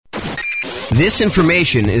This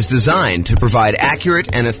information is designed to provide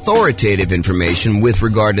accurate and authoritative information with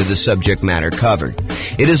regard to the subject matter covered.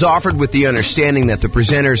 It is offered with the understanding that the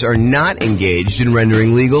presenters are not engaged in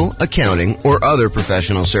rendering legal, accounting, or other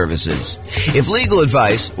professional services. If legal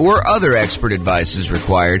advice or other expert advice is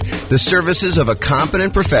required, the services of a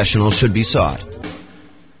competent professional should be sought.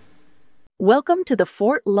 Welcome to the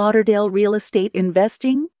Fort Lauderdale Real Estate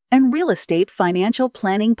Investing and Real Estate Financial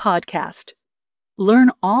Planning Podcast.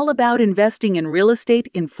 Learn all about investing in real estate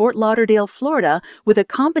in Fort Lauderdale, Florida, with a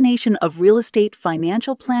combination of real estate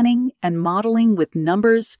financial planning and modeling with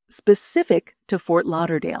numbers specific to Fort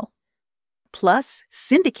Lauderdale. Plus,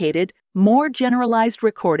 syndicated, more generalized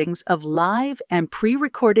recordings of live and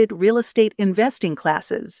pre-recorded real estate investing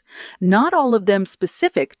classes, not all of them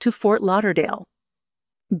specific to Fort Lauderdale.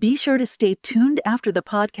 Be sure to stay tuned after the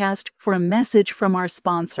podcast for a message from our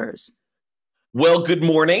sponsors. Well, good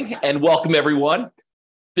morning and welcome, everyone.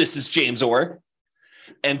 This is James Orr,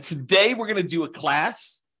 and today we're going to do a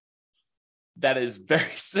class that is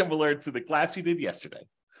very similar to the class we did yesterday.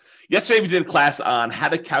 Yesterday, we did a class on how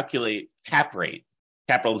to calculate cap rate,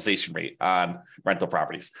 capitalization rate on rental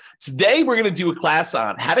properties. Today, we're going to do a class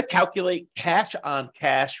on how to calculate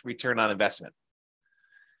cash-on-cash return on investment.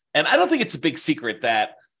 And I don't think it's a big secret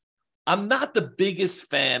that I'm not the biggest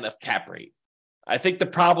fan of cap rate. I think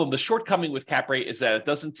the shortcoming with cap rate is that it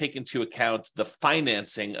doesn't take into account the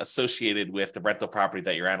financing associated with the rental property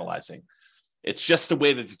that you're analyzing. It's just a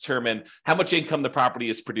way to determine how much income the property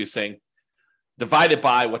is producing, divided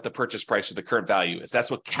by what the purchase price or the current value is. That's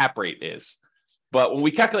what cap rate is. But when we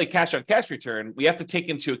calculate cash on cash return, we have to take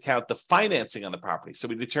into account the financing on the property. So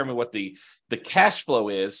we determine what the cash flow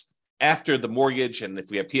is after the mortgage and if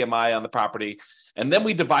we have PMI on the property. And then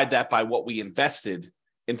we divide that by what we invested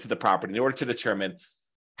into the property in order to determine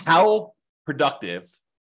how productive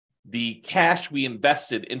the cash we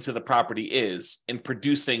invested into the property is in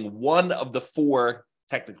producing one of the four,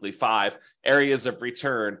 technically five, areas of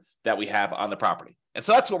return that we have on the property. And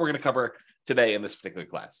so that's what we're going to cover today in this particular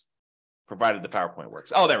class, provided the PowerPoint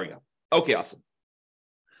works. Oh, there we go. Okay, awesome.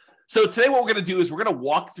 So today what we're going to do is we're going to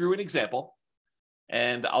walk through an example,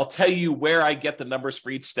 and I'll tell you where I get the numbers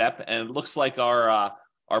for each step. And it looks like our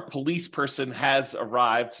police person has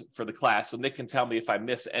arrived for the class. So Nick can tell me if I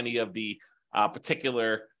miss any of the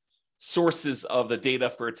particular sources of the data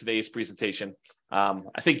for today's presentation.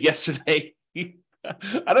 I think yesterday,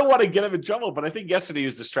 I don't want to get him in trouble, but I think yesterday he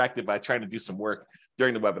was distracted by trying to do some work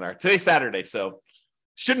during the webinar. Today's Saturday, so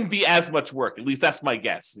shouldn't be as much work. At least that's my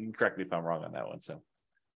guess. You can correct me if I'm wrong on that one. So,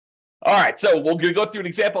 all right, so we're going to go through an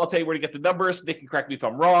example. I'll tell you where to get the numbers. Nick can correct me if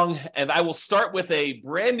I'm wrong. And I will start with a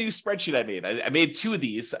brand new spreadsheet I made. I made two of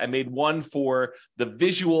these. I made one for the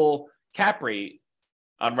visual cap rate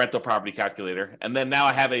on rental property calculator. And then now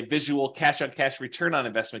I have a visual cash-on-cash return on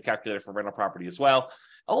investment calculator for rental property as well.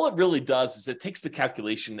 All it really does is it takes the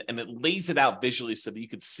calculation and it lays it out visually so that you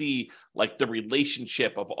could see like the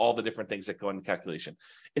relationship of all the different things that go in the calculation.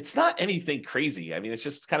 It's not anything crazy. I mean, it's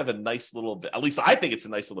just kind of a nice little, at least I think it's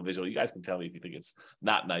a nice little visual. You guys can tell me if you think it's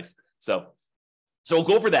not nice. So we'll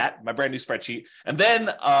go over that, my brand new spreadsheet. And then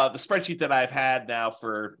the spreadsheet that I've had now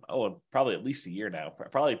for, probably at least a year now.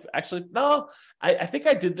 I think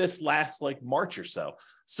I did this last like March or so.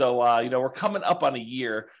 So, we're coming up on a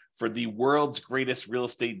year for the world's greatest real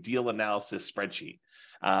estate deal analysis spreadsheet.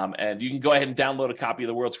 And you can go ahead and download a copy of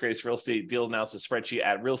the world's greatest real estate deal analysis spreadsheet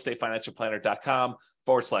at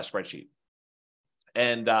realestatefinancialplanner.com/spreadsheet.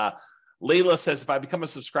 And Layla says, if I become a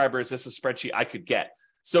subscriber, is this a spreadsheet I could get?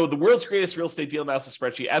 So the world's greatest real estate deal analysis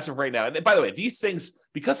spreadsheet, as of right now, and by the way, these things,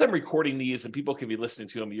 because I'm recording these and people can be listening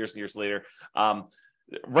to them years and years later,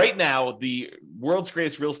 right now, the world's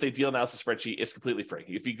greatest real estate deal analysis spreadsheet is completely free.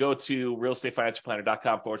 If you go to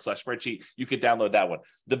realestatefinancialplanner.com/spreadsheet, you can download that one.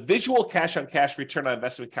 The visual cash-on-cash return on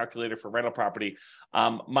investment calculator for rental property,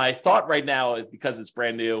 my thought right now, because it's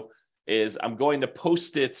brand new, is I'm going to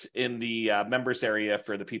post it in the members area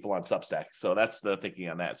for the people on Substack. So that's the thinking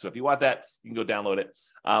on that. So if you want that, you can go download it.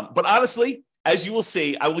 But honestly, as you will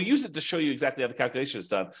see, I will use it to show you exactly how the calculation is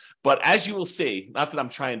done. But as you will see, not that I'm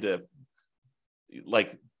trying to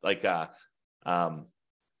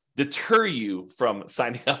deter you from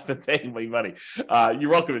signing up and paying me money. You're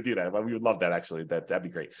welcome to do that. We would love that, actually. That'd be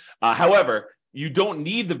great. However, you don't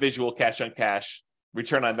need the visual cash-on-cash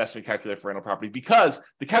return on investment calculator for rental property because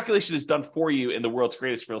the calculation is done for you in the world's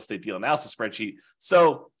greatest real estate deal analysis spreadsheet.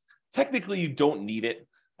 So technically you don't need it,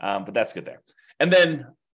 but that's good there. And then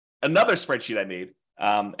another spreadsheet I made,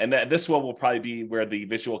 and this one will probably be where the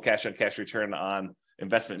visual cash-on-cash return on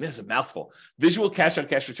investment. This is a mouthful. Visual cash on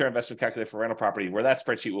cash return investment calculator for rental property, where that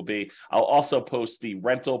spreadsheet will be. I'll also post the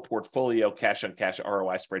rental portfolio cash on cash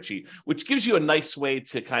ROI spreadsheet, which gives you a nice way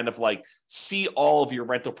to kind of like see all of your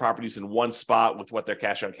rental properties in one spot with what their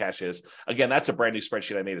cash on cash is. Again, that's a brand new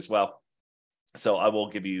spreadsheet I made as well. So I will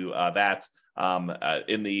give you that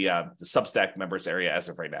in the Substack members area as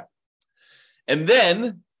of right now. And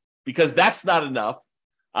then, because that's not enough,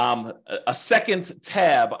 a second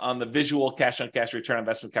tab on the visual cash on cash return on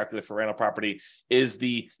investment calculator for rental property is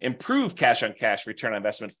the improved cash on cash return on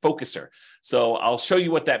investment focuser. So I'll show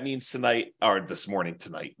you what that means tonight, or this morning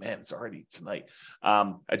tonight. Man, it's already tonight.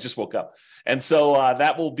 I just woke up. And so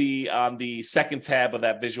that will be on the second tab of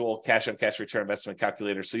that visual cash on cash return investment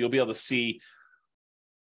calculator. So you'll be able to see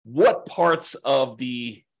what parts of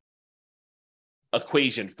the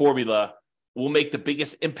equation formula will make the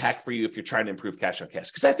biggest impact for you if you're trying to improve cash on cash.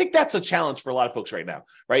 Because I think that's a challenge for a lot of folks right now,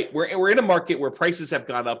 right? We're in a market where prices have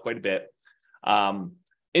gone up quite a bit.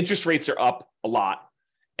 Interest rates are up a lot,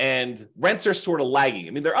 and rents are sort of lagging.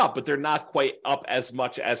 I mean, they're up, but they're not quite up as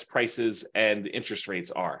much as prices and interest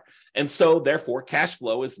rates are. And so therefore, cash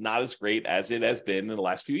flow is not as great as it has been in the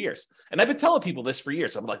last few years. And I've been telling people this for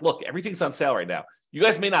years. I'm like, look, everything's on sale right now. You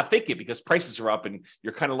guys may not think it because prices are up and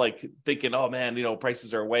you're kind of like thinking, oh man,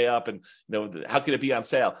 prices are way up and how could it be on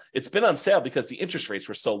sale? It's been on sale because the interest rates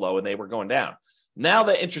were so low and they were going down. Now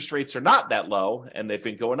that interest rates are not that low and they've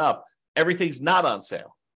been going up, everything's not on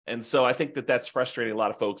sale. And so I think that that's frustrating a lot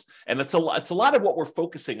of folks. And it's a lot of what we're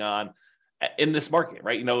focusing on in this market,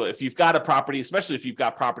 right? If you've got a property, especially if you've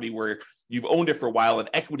got property where you've owned it for a while and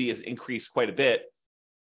equity has increased quite a bit,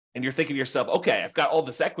 and you're thinking to yourself, okay, I've got all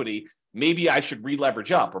this equity, maybe I should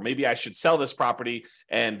re-leverage up, or maybe I should sell this property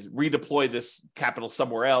and redeploy this capital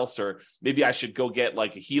somewhere else, or maybe I should go get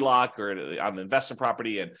like a HELOC or on the investment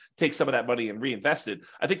property and take some of that money and reinvest it.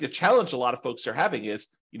 I think the challenge a lot of folks are having is,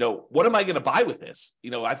 what am I going to buy with this?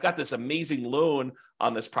 I've got this amazing loan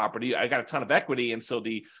on this property. I got a ton of equity. And so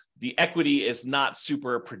the equity is not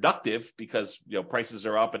super productive because, prices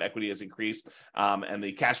are up and equity has increased. And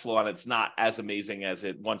the cash flow on it's not as amazing as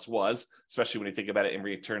it once was, especially when you think about it in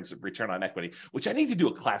return on equity, which I need to do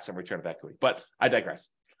a class on return of equity, but I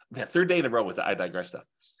digress. Third day in a row with the I digress stuff.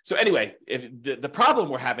 So anyway, if the problem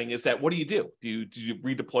we're having is that what do you do? Do you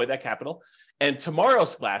redeploy that capital? And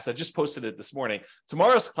tomorrow's class, I just posted it this morning.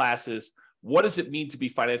 Tomorrow's class is what does it mean to be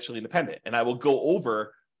financially independent? And I will go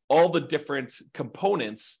over all the different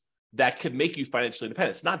components that could make you financially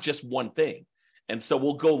independent. It's not just one thing. And so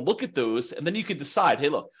we'll go look at those and then you can decide, hey,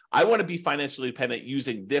 look, I want to be financially independent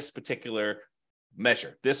using this particular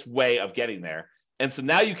measure, this way of getting there. And so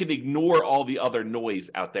now you can ignore all the other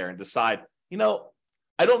noise out there and decide, I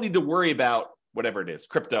don't need to worry about whatever it is,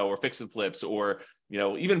 crypto or fix and flips, or,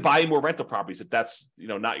 even buying more rental properties if that's,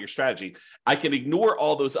 not your strategy. I can ignore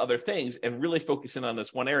all those other things and really focus in on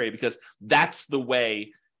this one area because that's the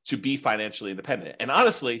way to be financially independent. And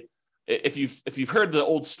honestly, if you've heard the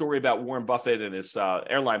old story about Warren Buffett and his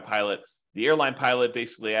airline pilot, the airline pilot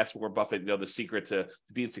basically asked Warren Buffett, the secret to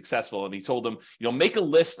being successful. And he told him, make a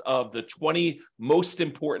list of the 20 most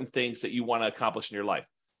important things that you want to accomplish in your life.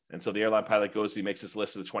 And so the airline pilot goes, he makes this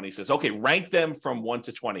list of the 20, he says, okay, rank them from 1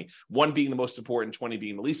 to 20, 1 being the most important, 20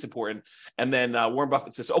 being the least important. And then Warren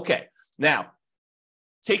Buffett says, okay, now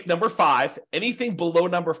take number 5, anything below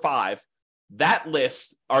number 5, that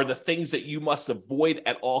list are the things that you must avoid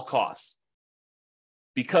at all costs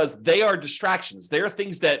because they are distractions. They are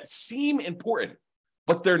things that seem important,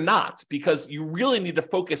 but they're not, because you really need to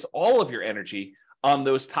focus all of your energy on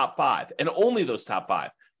those top 5 and only those top 5.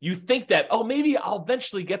 You think that, oh, maybe I'll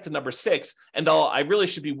eventually get to number 6 and I really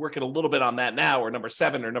should be working a little bit on that now, or number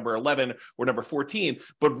 7 or number 11 or number 14.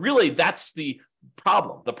 But really, that's the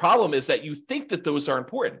problem. The problem is that you think that those are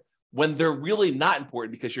important when they're really not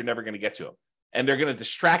important because you're never going to get to them. And they're going to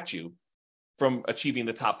distract you from achieving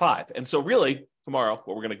the top 5. And so really, tomorrow,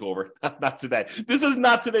 what we're going to go over, not today, this is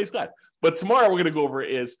not today's class, but tomorrow we're going to go over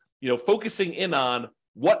is, focusing in on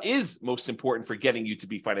what is most important for getting you to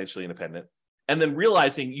be financially independent. And then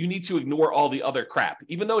realizing you need to ignore all the other crap,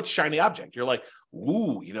 even though it's shiny object. You're like,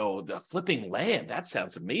 ooh, the flipping land, that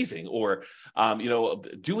sounds amazing. Or,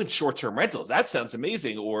 doing short-term rentals, that sounds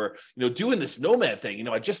amazing. Or, doing this nomad thing,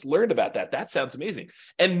 I just learned about that. That sounds amazing.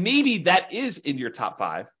 And maybe that is in your top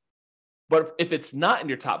 5. But if it's not in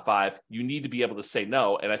your top 5, you need to be able to say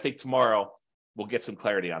no. And I think tomorrow we'll get some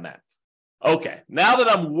clarity on that. Okay, now that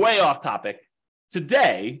I'm way off topic,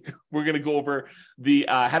 today, we're going to go over the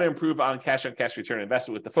how to improve on cash return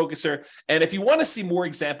investment with the focuser. And if you want to see more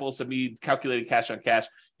examples of me calculating cash on cash,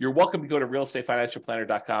 you're welcome to go to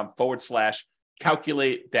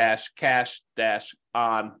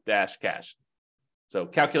realestatefinancialplanner.com/calculate-cash-on-cash. So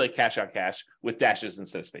calculate cash on cash with dashes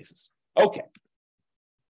instead of spaces. Okay.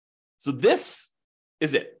 So this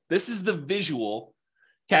is it. This is the visual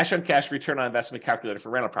cash on cash return on investment calculator for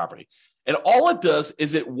rental property. And all it does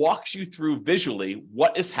is it walks you through visually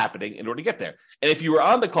what is happening in order to get there. And if you were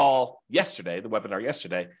on the call yesterday, the webinar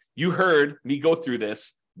yesterday, you heard me go through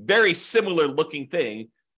this very similar looking thing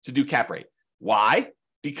to do cap rate. Why?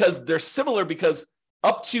 Because they're similar because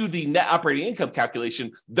up to the net operating income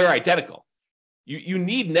calculation, they're identical. You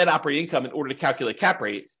need net operating income in order to calculate cap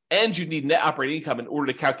rate, and you need net operating income in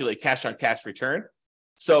order to calculate cash on cash return.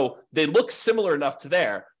 So they look similar enough to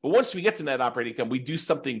there, but once we get to net operating income, we do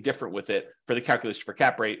something different with it for the calculation for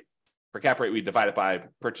cap rate. For cap rate, we divide it by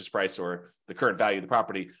purchase price or the current value of the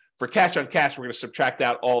property. For cash on cash, we're going to subtract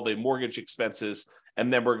out all the mortgage expenses,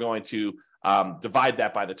 and then we're going to divide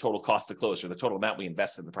that by the total cost to close, or the total amount we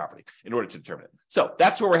invest in the property in order to determine it. So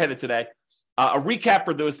that's where we're headed today. A recap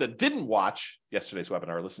for those that didn't watch yesterday's webinar,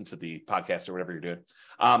 or listen to the podcast or whatever you're doing.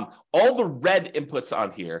 All the red inputs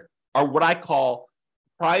on here are what I call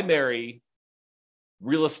primary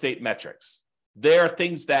real estate metrics. They are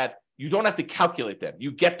things that you don't have to calculate them.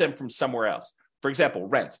 You get them from somewhere else. For example,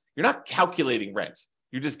 rent. You're not calculating rent.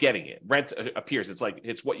 You're just getting it. Rent appears.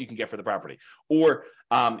 It's what you can get for the property. Or,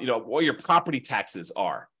 what your property taxes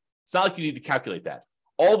are. It's not like you need to calculate that.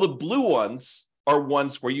 All the blue ones are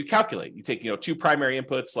ones where you calculate. You take, two primary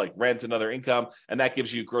inputs like rent and other income, and that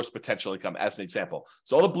gives you gross potential income as an example.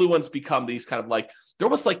 So all the blue ones become these kind of they're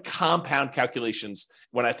almost like compound calculations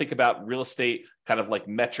when I think about real estate kind of like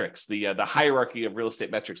metrics, the hierarchy of real estate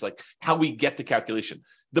metrics, like how we get the calculation.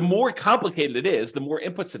 The more complicated it is, the more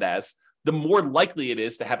inputs it has, the more likely it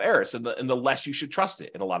is to have errors, and the less you should trust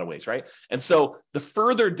it in a lot of ways, right? And so the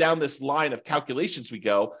further down this line of calculations we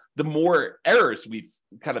go, the more errors we've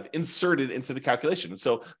kind of inserted into the calculation. And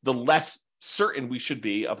so the less certain we should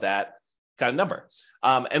be of that kind of number.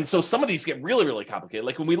 And so some of these get really, really complicated.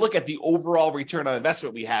 Like when we look at the overall return on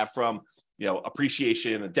investment we have from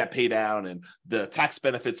appreciation and debt pay down and the tax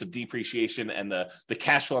benefits of depreciation and the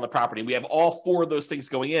cash flow on the property. We have all four of those things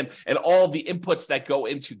going in, and all the inputs that go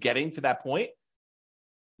into getting to that point.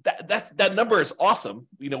 That number is awesome.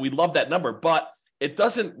 We love that number, but it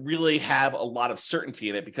doesn't really have a lot of certainty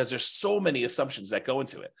in it because there's so many assumptions that go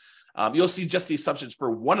into it. You'll see just the assumptions for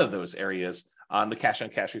one of those areas on the cash on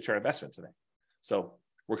cash return investment today. So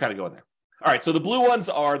we're kind of going there. All right. So the blue ones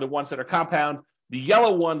are the ones that are compound. The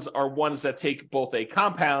yellow ones are ones that take both a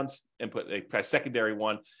compound and put a secondary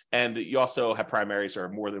one, and you also have primaries or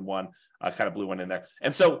more than one kind of blue one in there.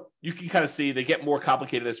 And so you can kind of see they get more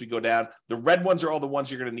complicated as we go down. The red ones are all the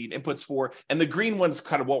ones you're going to need inputs for, and the green one's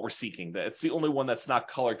kind of what we're seeking. It's the only one that's not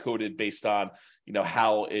color-coded based on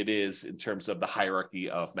how it is in terms of the hierarchy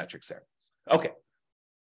of metrics there. Okay,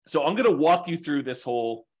 so I'm going to walk you through this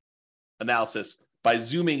whole analysis by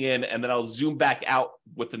zooming in, and then I'll zoom back out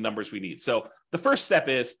with the numbers we need. So the first step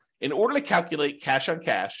is, in order to calculate cash on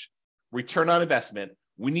cash, return on investment,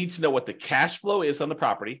 we need to know what the cash flow is on the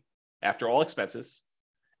property after all expenses,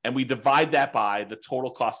 and we divide that by the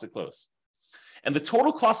total cost to close. And the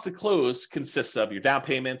total cost to close consists of your down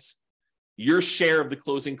payments, your share of the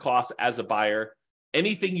closing costs as a buyer,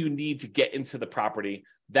 anything you need to get into the property,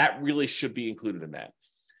 that really should be included in that.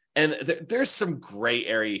 And there's some gray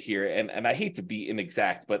area here, and I hate to be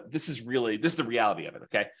inexact, but this is the reality of it,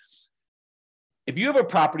 okay? If you have a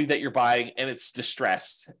property that you're buying and it's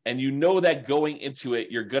distressed, and you know that going into it,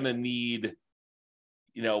 you're going to need,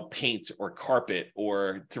 paint or carpet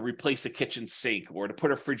or to replace a kitchen sink or to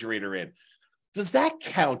put a refrigerator in, does that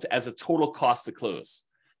count as a total cost to close?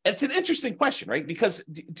 And it's an interesting question, right? Because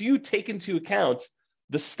do you take into account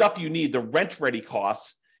the stuff you need, the rent-ready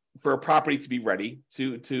costs, for a property to be ready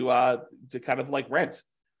to kind of like rent?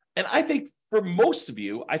 And I think for most of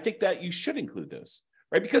you, I think that you should include those,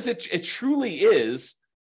 right? Because it truly is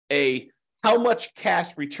how much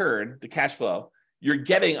cash return, the cash flow you're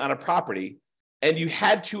getting on a property, and you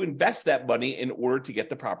had to invest that money in order to get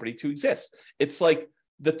the property to exist. It's like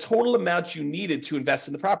the total amount you needed to invest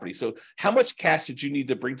in the property. So how much cash did you need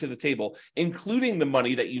to bring to the table, including the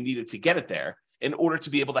money that you needed to get it there in order to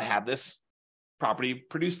be able to have this property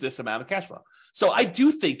produce this amount of cash flow? So I do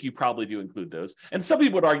think you probably do include those. And some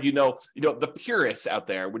people would argue, the purists out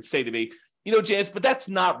there would say to me, James, but that's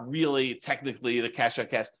not really technically the cash on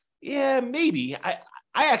cash. Yeah, maybe. I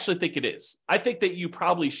actually think it is. I think that you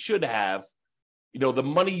probably should have, the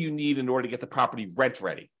money you need in order to get the property rent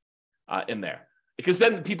ready in there. Because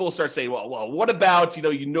then people will start saying, well, what about,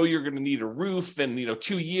 you're going to need a roof and,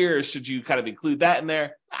 2 years, should you kind of include that in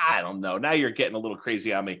there? I don't know. Now you're getting a little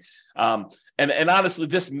crazy on me. And honestly,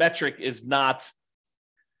 this metric is not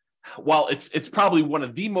while it's probably one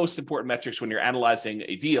of the most important metrics when you're analyzing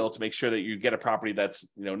a deal to make sure that you get a property that's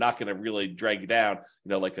not going to really drag you down,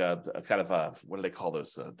 like a kind of a, what do they call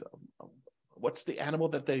those? What's the animal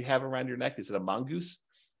that they have around your neck? Is it a mongoose?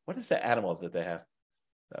 What is the animal that they have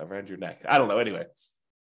around your neck? I don't know. Anyway,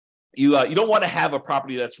 you don't want to have a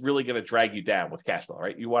property that's really going to drag you down with cash flow,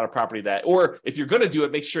 right? You want a property that, or if you're going to do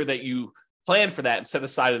it, make sure that you plan for that and set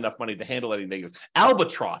aside enough money to handle any negatives.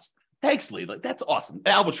 Albatross. Thanks, Lee. Like, that's awesome.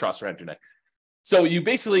 Albatross around your neck. So you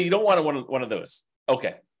don't want one of those.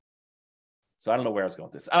 Okay. So I don't know where I was going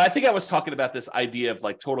with this. I think I was talking about this idea of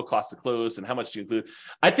like total cost to close and how much do you include.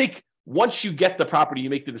 I think once you get the property, you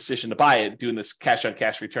make the decision to buy it, doing this cash on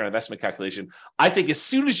cash return investment calculation. I think as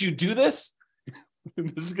soon as you do this,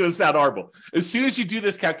 this is going to sound horrible. As soon as you do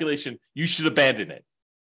this calculation, you should abandon it,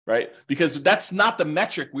 right? Because that's not the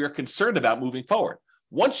metric we are concerned about moving forward.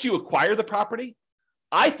 Once you acquire the property,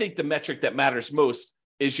 I think the metric that matters most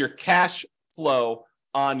is your cash flow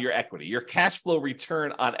on your equity, your cash flow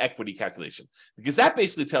return on equity calculation, because that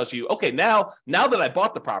basically tells you, okay, now that I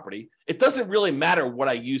bought the property, it doesn't really matter what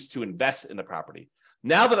I use to invest in the property.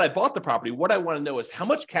 Now that I bought the property, what I want to know is how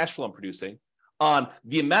much cash flow I'm producing on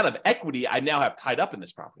the amount of equity I now have tied up in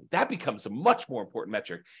this property. That becomes a much more important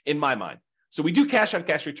metric in my mind. So we do cash on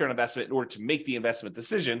cash return investment in order to make the investment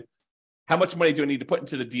decision. How much money do I need to put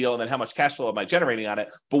into the deal? And then how much cash flow am I generating on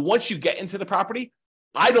it? But once you get into the property,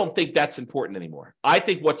 I don't think that's important anymore. I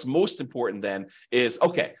think what's most important then is,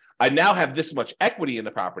 okay, I now have this much equity in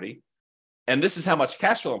the property, and this is how much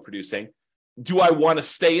cash flow I'm producing. Do I want to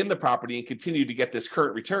stay in the property and continue to get this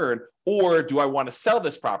current return? Or do I want to sell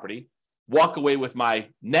this property, walk away with my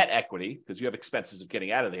net equity, because you have expenses of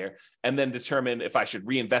getting out of there, and then determine if I should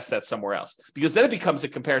reinvest that somewhere else? Because then it becomes a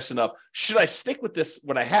comparison of, should I stick with this,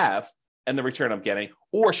 what I have, and the return I'm getting,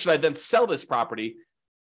 or should I then sell this property,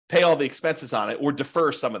 pay all the expenses on it, or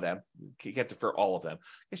defer some of them? You can't defer all of them.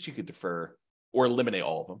 I guess you could defer or eliminate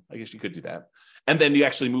all of them. I guess you could do that. And then you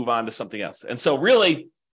actually move on to something else. And so really,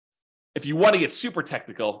 if you want to get super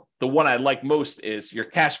technical, the one I like most is your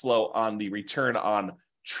cash flow on the return on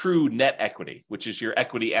true net equity, which is your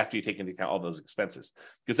equity after you take into account all those expenses,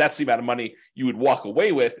 because that's the amount of money you would walk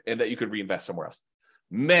away with and that you could reinvest somewhere else.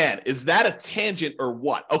 Man, is that a tangent or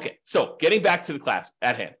what? Okay, so getting back to the class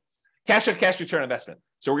at hand, cash on cash return investment.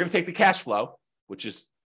 So we're going to take the cash flow, which is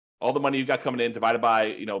all the money you got coming in, divided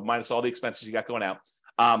by, minus all the expenses you got going out,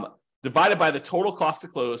 divided by the total cost to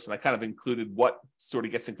close. And I kind of included what sort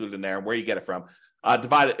of gets included in there and where you get it from.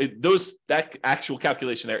 That actual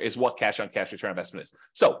calculation there is what cash on cash return investment is.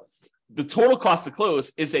 So the total cost to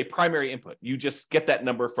close is a primary input. You just get that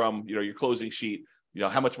number from, your closing sheet,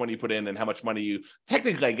 how much money you put in and how much money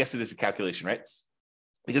technically, I guess it is a calculation, right?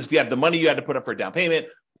 Because if you have the money you had to put up for a down payment,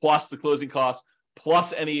 plus the closing costs,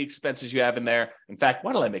 plus any expenses you have in there. In fact,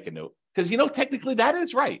 why don't I make a note? Because, technically that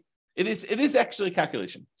is right. It is actually a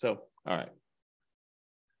calculation. So, all right.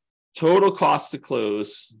 Total cost to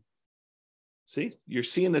close. See, you're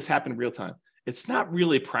seeing this happen in real time. It's not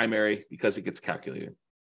really primary because it gets calculated.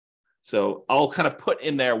 So I'll kind of put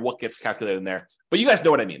in there what gets calculated in there, but you guys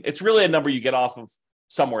know what I mean. It's really a number you get off of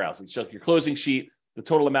somewhere else. It's just your closing sheet, the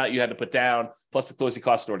total amount you had to put down, plus the closing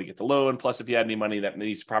costs in order to get the loan, plus if you had any money that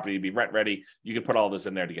needs the property to be rent ready, you can put all this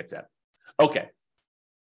in there to get that. Okay.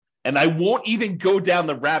 And I won't even go down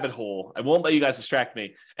the rabbit hole. I won't let you guys distract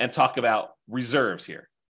me and talk about reserves here,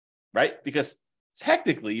 right? Because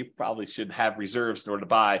technically, you probably should have reserves in order to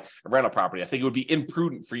buy a rental property. I think it would be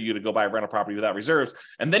imprudent for you to go buy a rental property without reserves.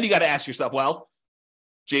 And then you got to ask yourself, well,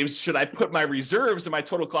 James, should I put my reserves in my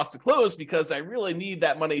total cost to close? Because I really need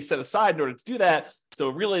that money set aside in order to do that. So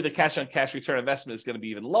really the cash on cash return investment is going to be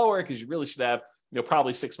even lower because you really should have,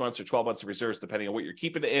 probably 6 months or 12 months of reserves, depending on what you're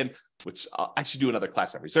keeping it in, which I'll actually do another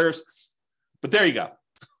class on reserves. But there you go.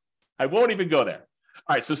 I won't even go there.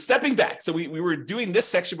 All right, so stepping back. So we were doing this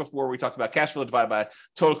section before where we talked about cash flow divided by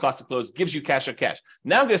total cost to close gives you cash on cash.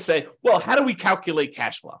 Now I'm going to say, well, how do we calculate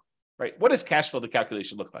cash flow, right? What does cash flow, the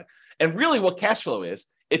calculation look like? And really what cash flow is,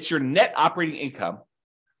 it's your net operating income,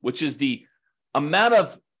 which is the amount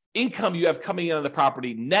of income you have coming in on the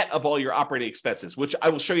property, net of all your operating expenses, which I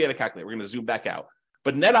will show you how to calculate. We're going to zoom back out.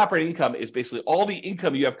 But net operating income is basically all the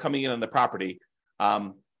income you have coming in on the property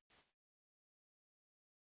after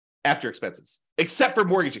expenses, except for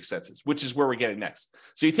mortgage expenses, which is where we're getting next.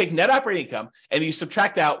 So you take net operating income and you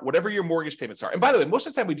subtract out whatever your mortgage payments are. And by the way, most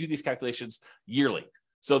of the time we do these calculations yearly.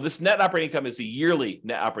 So this net operating income is the yearly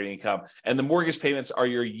net operating income, and the mortgage payments are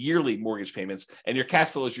your yearly mortgage payments, and your cash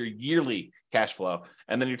flow is your yearly cash flow.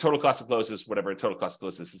 And then your total cost of close is whatever total cost of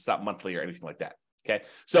close is. It's not monthly or anything like that. Okay.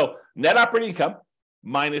 So net operating income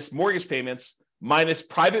minus mortgage payments minus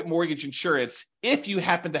private mortgage insurance if you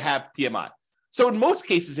happen to have PMI. So in most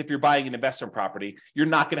cases, if you're buying an investment property, you're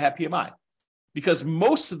not going to have PMI, because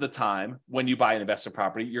most of the time when you buy an investment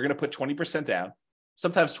property, you're going to put 20% down,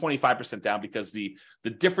 sometimes 25% down, because the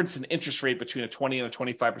difference in interest rate between a 20 and a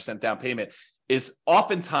 25% down payment is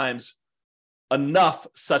oftentimes enough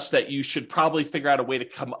such that you should probably figure out a way to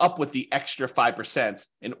come up with the extra 5%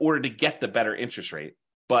 in order to get the better interest rate.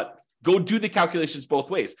 But go do the calculations both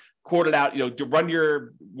ways. Quote it out, to run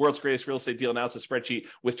your world's greatest real estate deal analysis spreadsheet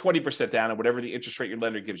with 20% down and whatever the interest rate your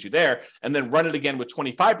lender gives you there, and then run it again with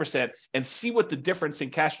 25% and see what the difference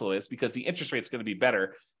in cash flow is, because the interest rate is going to be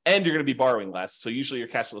better and you're going to be borrowing less. So usually your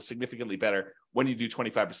cash flow is significantly better when you do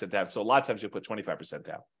 25% down. So a lot of times you'll put 25%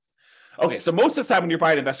 down. Okay, so most of the time when you're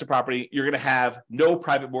buying investor property, you're going to have no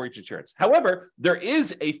private mortgage insurance. However, there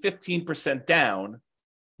is a 15% down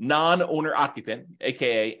non-owner occupant,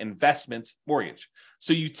 aka investment mortgage.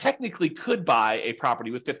 So you technically could buy a property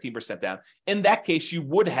with 15% down. In that case, you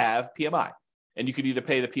would have PMI. And you could either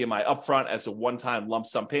pay the PMI upfront as a one-time lump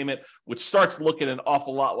sum payment, which starts looking an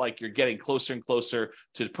awful lot like you're getting closer and closer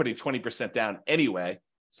to putting 20% down anyway.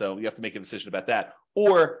 So you have to make a decision about that.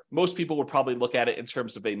 Or most people would probably look at it in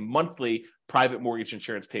terms of a monthly private mortgage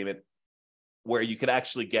insurance payment, where you could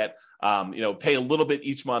actually get, pay a little bit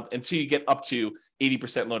each month until you get up to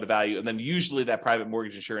 80% loan to value. And then usually that private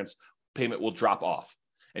mortgage insurance payment will drop off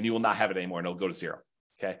and you will not have it anymore and it'll go to zero.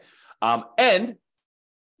 Okay. And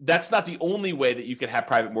that's not the only way that you can have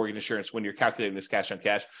private mortgage insurance when you're calculating this cash on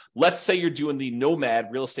cash. Let's say you're doing the nomad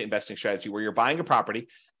real estate investing strategy where you're buying a property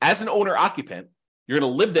as an owner occupant. You're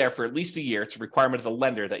going to live there for at least a year. It's a requirement of the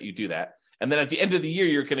lender that you do that. And then at the end of the year,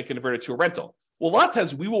 you're going to convert it to a rental. Well, a lot of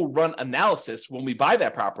times we will run analysis when we buy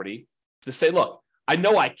that property to say, look, I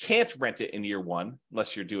know I can't rent it in year one,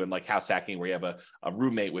 unless you're doing like house hacking where you have a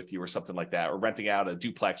roommate with you or something like that, or renting out a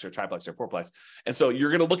duplex or triplex or fourplex. And so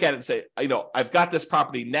you're going to look at it and say, I've got this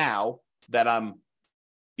property now that I'm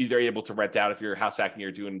either able to rent out if you're house hacking,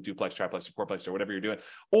 you're doing duplex, triplex, or fourplex, or whatever you're doing.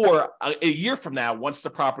 Or a year from now, once the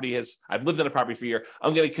property I've lived in a property for a year,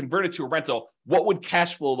 I'm going to convert it to a rental. What would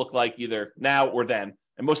cash flow look like either now or then?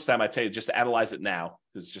 And most of the time I tell you just to analyze it now,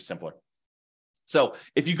 because it's just simpler. So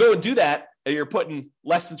if you go and do that, and you're putting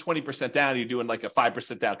less than 20% down, you're doing like a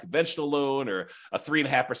 5% down conventional loan, or a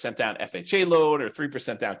 3.5% down FHA loan, or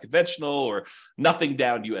 3% down conventional, or nothing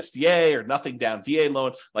down USDA, or nothing down VA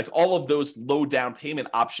loan, like all of those low down payment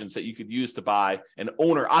options that you could use to buy an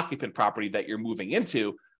owner occupant property that you're moving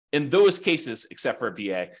into. In those cases, except for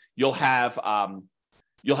VA, you'll have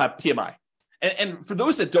PMI. And for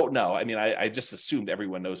those that don't know, I just assumed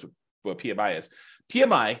everyone knows what PMI is.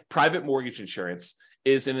 PMI, private mortgage insurance,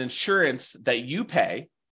 is an insurance that you pay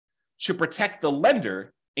to protect the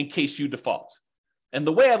lender in case you default. And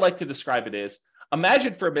the way I like to describe it is,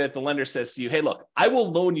 imagine for a minute the lender says to you, hey, look, I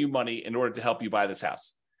will loan you money in order to help you buy this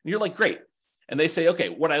house. And you're like, great. And they say, okay,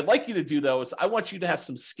 what I'd like you to do though is I want you to have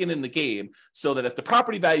some skin in the game so that if the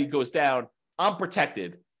property value goes down, I'm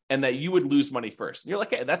protected, and that you would lose money first. And you're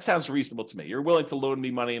like, hey, that sounds reasonable to me. You're willing to loan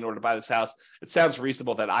me money in order to buy this house. It sounds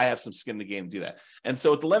reasonable that I have some skin in the game to do that. And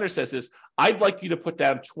so what the lender says is, I'd like you to put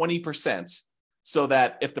down 20% so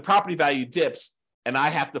that if the property value dips and I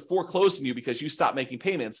have to foreclose on you because you stop making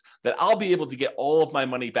payments, that I'll be able to get all of my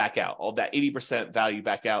money back out, all that 80% value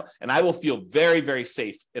back out. And I will feel very, very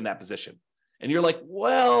safe in that position. And you're like,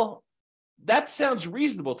 well, that sounds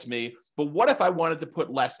reasonable to me, but what if I wanted to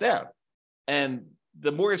put less down? And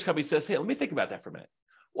the mortgage company says, hey, let me think about that for a minute.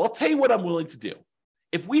 Well, I'll tell you what I'm willing to do.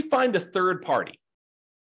 If we find a third party,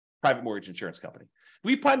 private mortgage insurance company,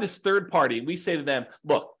 we find this third party and we say to them,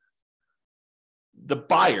 look, the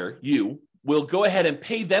buyer, you, will go ahead and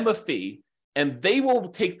pay them a fee, and they will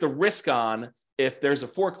take the risk on if there's a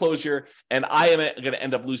foreclosure and I am going to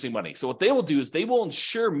end up losing money. So what they will do is they will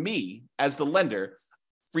insure me as the lender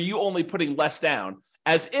for you only putting less down,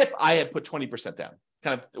 as if I had put 20% down.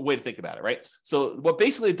 Kind of a way to think about it, right? So what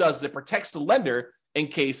basically it does is it protects the lender in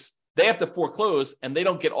case they have to foreclose and they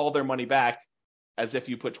don't get all their money back as if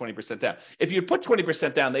you put 20% down. If you put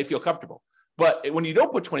 20% down, they feel comfortable. But when you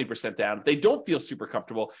don't put 20% down, they don't feel super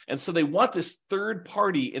comfortable. And so they want this third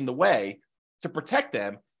party in the way to protect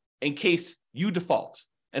them in case you default.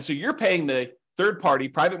 And so you're paying the third party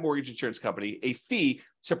private mortgage insurance company a fee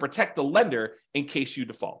to protect the lender in case you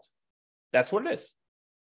default. That's what it is.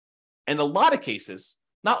 In a lot of cases,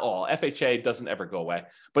 not all, FHA doesn't ever go away,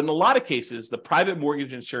 but in a lot of cases, the private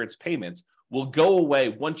mortgage insurance payments will go away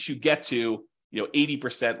once you get to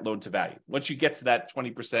 80% loan to value. Once you get to that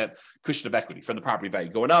 20% cushion of equity from the property value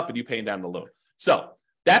going up and you paying down the loan. So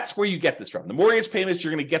That's where you get this from. The mortgage payments,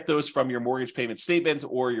 you're going to get those from your mortgage payment statement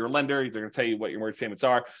or your lender. They're going to tell you what your mortgage payments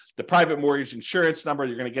are. The private mortgage insurance number,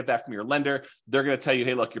 you're going to get that from your lender. They're going to tell you,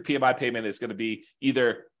 hey, look, your PMI payment is going to be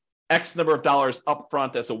either X number of dollars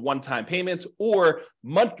upfront as a one-time payment or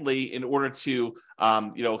monthly in order to,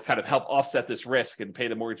 kind of help offset this risk and pay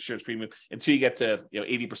the mortgage insurance premium until you get to,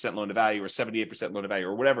 80% loan to value or 78% loan to value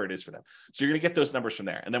or whatever it is for them. So you're going to get those numbers from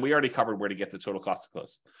there. And then we already covered where to get the total cost to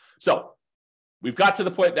close. So we've got to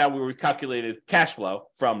the point now where we've calculated cash flow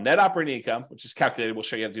from net operating income, which is calculated. We'll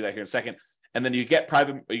show you how to do that here in a second. And then you get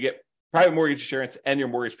private mortgage insurance and your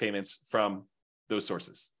mortgage payments from those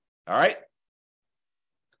sources. All right.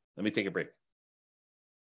 Let me take a break.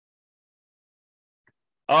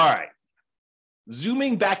 All right.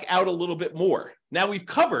 Zooming back out a little bit more. Now we've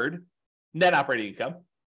covered net operating income.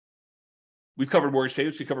 We've covered mortgage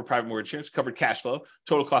payments. We covered private mortgage insurance, covered cash flow,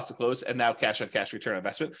 total cost to close, and now cash on cash return on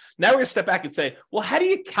investment. Now we're going to step back and say, well, how do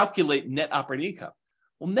you calculate net operating income?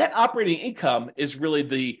 Well, net operating income is really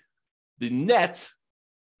the net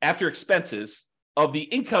after expenses of the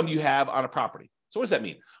income you have on a property. So what does that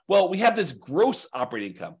mean? Well, we have this gross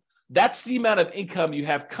operating income. That's the amount of income you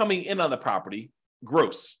have coming in on the property,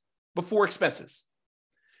 gross, before expenses.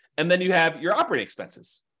 And then you have your operating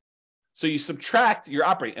expenses. So you subtract your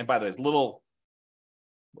operating, and by the way, little,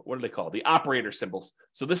 what do they call it? The operator symbols.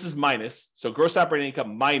 So this is minus. So gross operating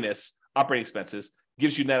income minus operating expenses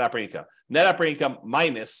gives you net operating income. Net operating income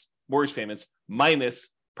minus mortgage payments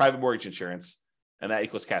minus private mortgage insurance, and that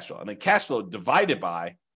equals cash flow. And then cash flow divided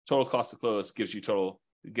by total cost to close gives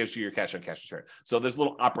you your cash on cash return. So there's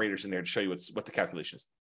little operators in there to show you what the calculation is.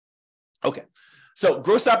 Okay. So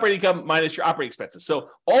gross operating income minus your operating expenses. So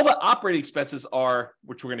all the operating expenses are,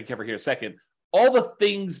 which we're going to cover here in a second, all the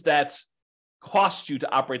things that cost you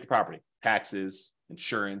to operate the property: taxes,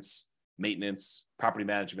 insurance, maintenance, property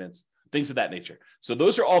management, things of that nature. So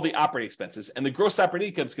those are all the operating expenses. And the gross operating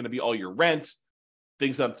income is going to be all your rent,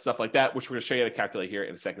 stuff like that, which we're going to show you how to calculate here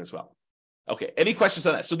in a second as well. Okay, any questions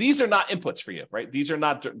on that? So these are not inputs for you, right? These are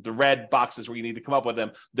not the red boxes where you need to come up with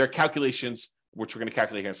them. They're calculations, which we're going to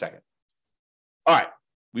calculate here in a second. All right,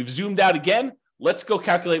 we've zoomed out again. Let's go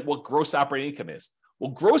calculate what gross operating income is. Well,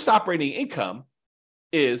 gross operating income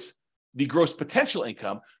is the gross potential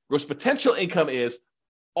income. Gross potential income is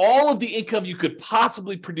all of the income you could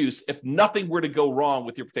possibly produce if nothing were to go wrong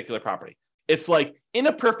with your particular property. It's like, in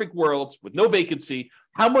a perfect world with no vacancy,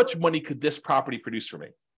 how much money could this property produce for me?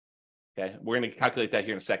 Okay, we're going to calculate that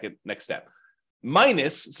here in a second. Next step.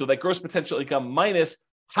 Minus, so that gross potential income minus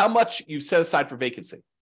how much you've set aside for vacancy.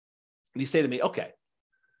 And you say to me, okay,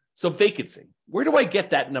 so vacancy, where do I get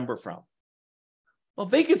that number from? Well,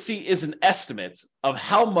 vacancy is an estimate of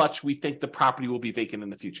how much we think the property will be vacant in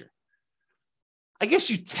the future. I guess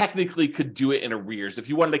you technically could do it in arrears. If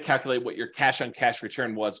you wanted to calculate what your cash on cash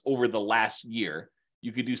return was over the last year,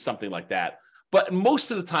 you could do something like that. But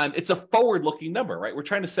most of the time, it's a forward-looking number, right? We're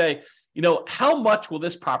trying to say, how much will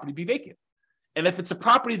this property be vacant? And if it's a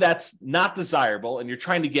property that's not desirable and you're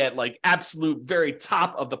trying to get like absolute very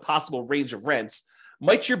top of the possible range of rents,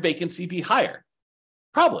 might your vacancy be higher?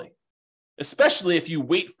 Probably, especially if you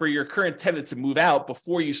wait for your current tenant to move out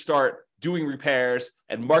before you start doing repairs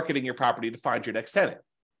and marketing your property to find your next tenant.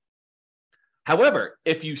 However,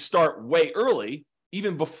 if you start way early,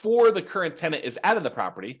 even before the current tenant is out of the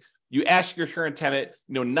property, you ask your current tenant,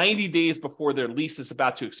 90 days before their lease is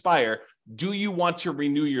about to expire, do you want to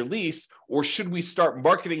renew your lease, or should we start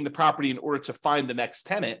marketing the property in order to find the next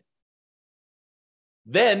tenant?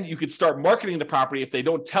 Then you could start marketing the property if they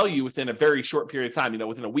don't tell you within a very short period of time,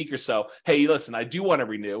 within a week or so, hey, listen, I do want to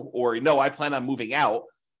renew, or no, I plan on moving out.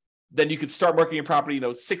 Then you could start marketing your property,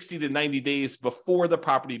 60 to 90 days before the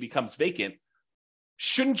property becomes vacant.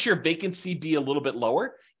 Shouldn't your vacancy be a little bit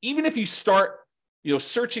lower? Even if you start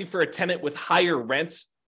searching for a tenant with higher rent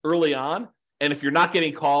early on, and if you're not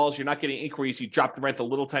getting calls, you're not getting inquiries, you drop the rent a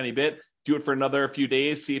little tiny bit, do it for another few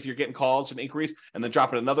days, see if you're getting calls and inquiries, and then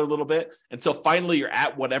drop it another little bit. Until finally you're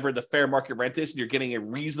at whatever the fair market rent is, and you're getting a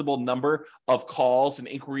reasonable number of calls and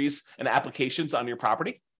inquiries and applications on your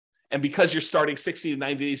property. And because you're starting 60 to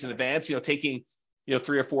 90 days in advance, taking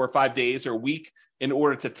 3 or 4 or 5 days or a week in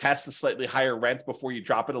order to test the slightly higher rent before you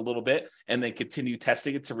drop it a little bit and then continue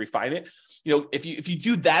testing it to refine it. If you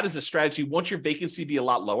do that as a strategy, won't your vacancy be a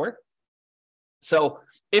lot lower? So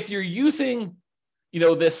if you're using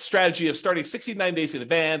this strategy of starting 69 days in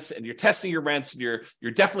advance, and you're testing your rents, and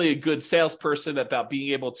you're definitely a good salesperson about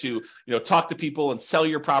being able to, talk to people and sell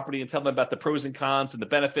your property and tell them about the pros and cons and the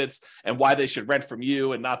benefits and why they should rent from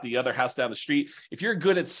you and not the other house down the street. If you're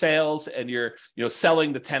good at sales and you're,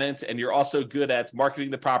 selling the tenant, and you're also good at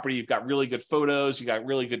marketing the property, you've got really good photos, you got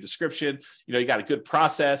really good description, you got a good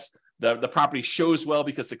process. The property shows well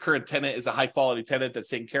because the current tenant is a high quality tenant that's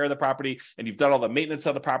taking care of the property, and you've done all the maintenance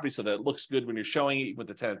of the property so that it looks good when you're showing it with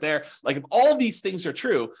the tenant there. Like, if all these things are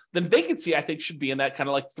true, then vacancy, I think, should be in that kind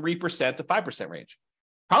of like 3% to 5% range,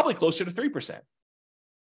 probably closer to 3%.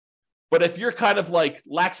 But if you're kind of like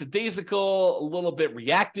lackadaisical, a little bit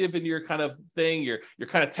reactive in your kind of thing, you're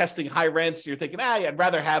kind of testing high rents, you're thinking, I'd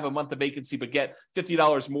rather have a month of vacancy, but get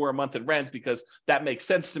 $50 more a month in rent because that makes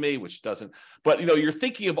sense to me, which it doesn't. But, you're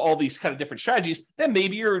thinking of all these kind of different strategies, then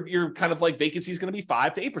maybe you're kind of like vacancy is going to be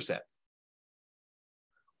 5 to 8%.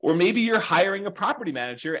 Or maybe you're hiring a property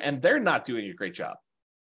manager and they're not doing a great job.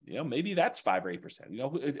 Maybe that's 5 or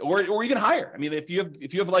 8%, or even higher. I mean, if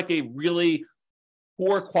you have like a really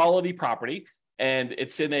poor quality property and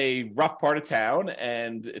it's in a rough part of town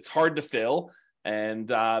and it's hard to fill, and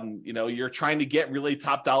you're trying to get really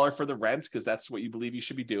top dollar for the rent because that's what you believe you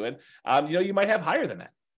should be doing, you might have higher than that.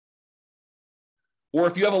 Or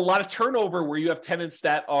if you have a lot of turnover where you have tenants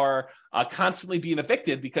that are constantly being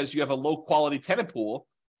evicted because you have a low quality tenant pool,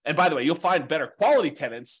 and by the way, you'll find better quality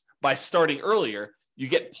tenants by starting earlier. You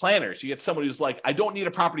get planners. You get someone who's like, I don't need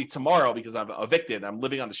a property tomorrow because I'm evicted. I'm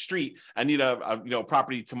living on the street. I need a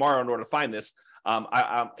property tomorrow in order to find this.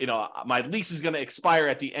 My lease is going to expire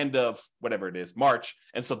at the end of whatever it is, March,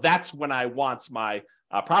 and so that's when I want my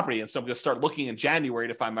property. And so I'm going to start looking in January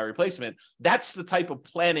to find my replacement. That's the type of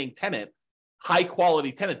planning tenant, high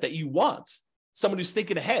quality tenant that you want. Someone who's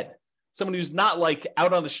thinking ahead. Someone who's not like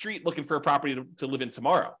out on the street looking for a property to live in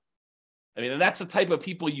tomorrow. I mean, and that's the type of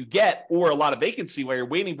people you get, or a lot of vacancy where you're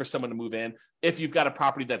waiting for someone to move in if you've got a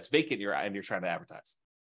property that's vacant and you're trying to advertise.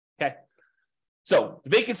 Okay. So the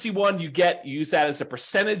vacancy one you use that as a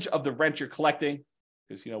percentage of the rent you're collecting,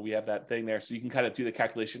 because, we have that thing there. So you can kind of do the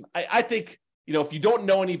calculation. I think, if you don't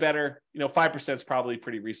know any better, 5% is probably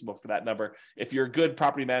pretty reasonable for that number. If you're a good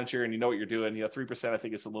property manager and you know what you're doing, 3% I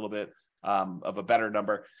think is a little bit of a better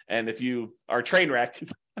number. And if you are a train wreck,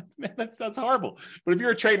 man, that sounds horrible. But if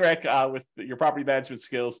you're a train wreck with your property management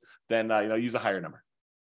skills, then use a higher number.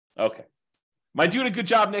 Okay. Am I doing a good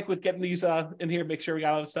job, Nick, with getting these in here? Make sure we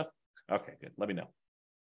got all this stuff. Okay, good. Let me know.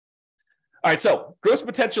 All right, so gross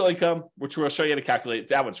potential income, which we'll show you how to calculate.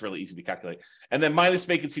 That one's really easy to calculate. And then minus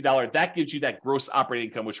vacancy dollar, that gives you that gross operating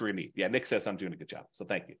income, which we're going to need. Yeah, Nick says I'm doing a good job, so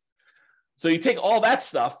thank you. So you take all that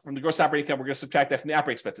stuff from the gross operating income, we're going to subtract that from the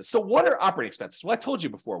operating expenses. So what are operating expenses? Well, I told you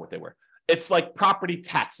before what they were. It's like property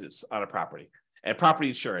taxes on a property, and property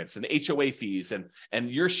insurance and HOA fees and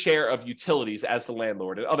your share of utilities as the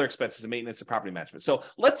landlord and other expenses and maintenance and property management. So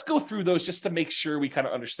let's go through those just to make sure we kind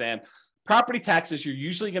of understand. Property taxes, you're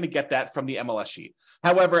usually going to get that from the MLS sheet.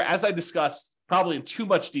 However, as I discussed probably in too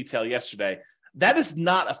much detail yesterday, that is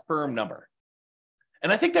not a firm number.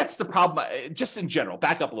 And I think that's the problem, just in general,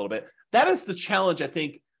 back up a little bit. That is the challenge, I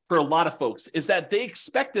think, for a lot of folks, is that they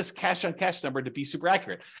expect this cash on cash number to be super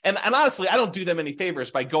accurate. And honestly, I don't do them any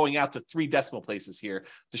favors by going out to 3 decimal places here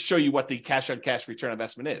to show you what the cash on cash return on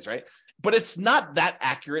investment is, right? But it's not that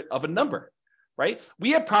accurate of a number, right?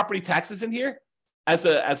 We have property taxes in here as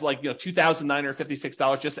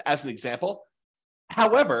 $2,956, just as an example.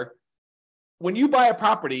 However, when you buy a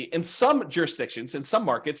property in some jurisdictions, in some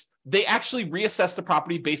markets, they actually reassess the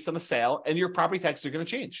property based on the sale, and your property taxes are going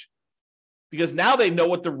to change because now they know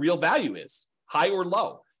what the real value is, high or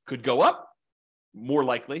low. Could go up, more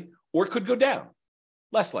likely, or it could go down,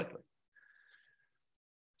 less likely.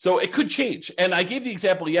 So it could change. And I gave the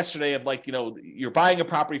example yesterday of you're buying a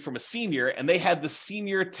property from a senior and they had the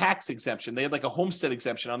senior tax exemption. They had like a homestead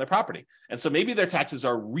exemption on their property. And so maybe their taxes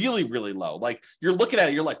are really, really low. Like you're looking at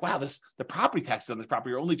it, you're like, wow, the property taxes on this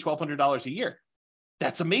property are only $1,200 a year.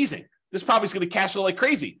 That's amazing. This property's going to cash flow like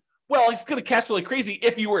crazy. Well, it's going to cash flow like crazy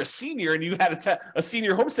if you were a senior and you had a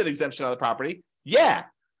senior homestead exemption on the property. Yeah.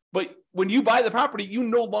 But when you buy the property, you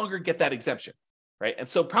no longer get that exemption. Right. And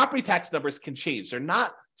so property tax numbers can change. They're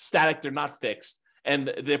not static. They're not fixed. And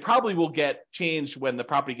they probably will get changed when the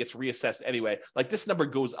property gets reassessed anyway. Like this number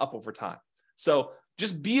goes up over time. So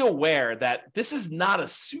just be aware that this is not a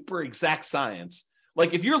super exact science.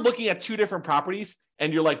 Like if you're looking at 2 different properties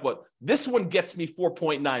and you're like, what, this one gets me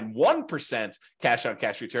 4.91% cash on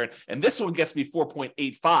cash return, and this one gets me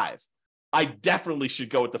 4.85. I definitely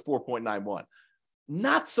should go with the 4.91.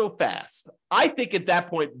 Not so fast. I think at that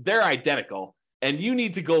point, they're identical. And you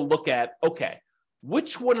need to go look at, okay,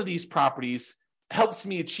 which one of these properties helps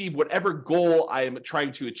me achieve whatever goal I am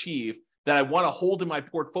trying to achieve that I want to hold in my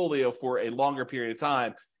portfolio for a longer period of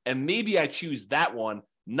time. And maybe I choose that one,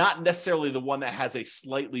 not necessarily the one that has a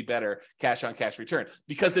slightly better cash on cash return,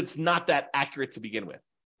 because it's not that accurate to begin with,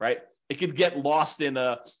 right? It could get lost in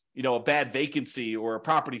a bad vacancy or a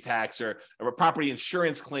property tax or a property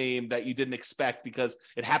insurance claim that you didn't expect because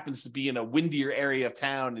it happens to be in a windier area of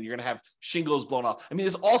town and you're going to have shingles blown off. I mean,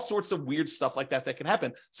 there's all sorts of weird stuff like that can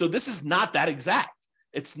happen. So this is not that exact.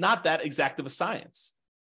 It's not that exact of a science.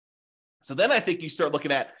 So then I think you start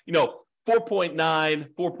looking at, 4.9,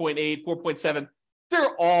 4.8, 4.7.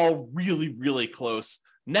 They're all really, really close.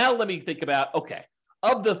 Now let me think about, okay,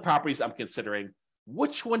 of the properties I'm considering,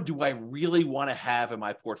 which one do I really want to have in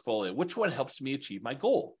my portfolio? Which one helps me achieve my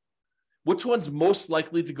goal? Which one's most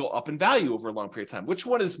likely to go up in value over a long period of time? Which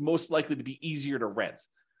one is most likely to be easier to rent?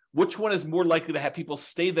 Which one is more likely to have people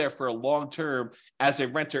stay there for a long term as a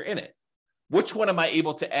renter in it? Which one am I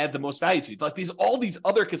able to add the most value to? Like all these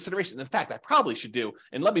other considerations. In fact, I probably should do,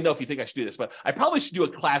 and let me know if you think I should do this, but I probably should do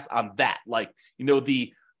a class on that. Like,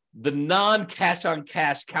 the non-cash on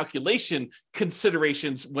cash calculation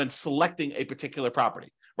considerations when selecting a particular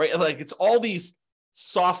property, right? Like it's all these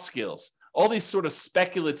soft skills, all these sort of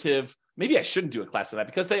speculative, maybe I shouldn't do a class on that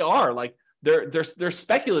because they are like, they're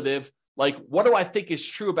speculative. Like, what do I think is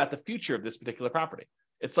true about the future of this particular property?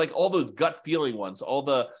 It's like all those gut feeling ones, all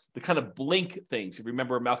the kind of blink things. If you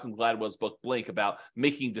remember Malcolm Gladwell's book, Blink, about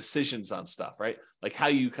making decisions on stuff, right? Like how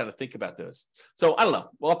you kind of think about those. So I don't know.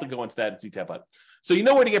 We'll have to go into that in detail, but so you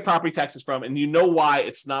know where to get property taxes from, and you know why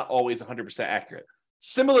it's not always 100% accurate.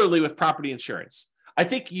 Similarly with property insurance, I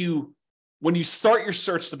think when you start your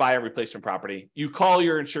search to buy a replacement property, you call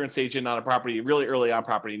your insurance agent on a property really early on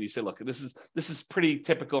property, and you say, look, this is pretty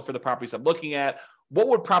typical for the properties I'm looking at. What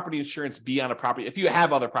would property insurance be on a property? If you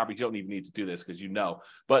have other properties, you don't even need to do this because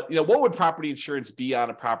but what would property insurance be on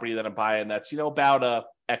a property that I'm buying that's, about a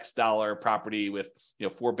X dollar property with,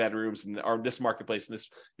 4 bedrooms or this marketplace and this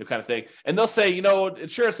kind of thing. And they'll say,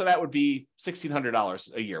 insurance on that would be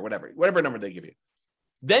 $1,600 a year, whatever number they give you.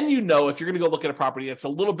 Then if you're going to go look at a property that's a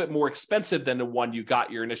little bit more expensive than the one you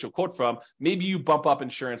got your initial quote from, maybe you bump up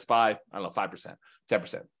insurance by, 5%,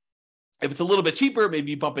 10%. If it's a little bit cheaper,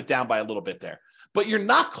 maybe you bump it down by a little bit there. But you're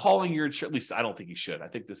not calling your insurance, at least I don't think you should. I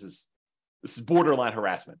think this is borderline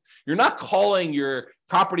harassment. You're not calling your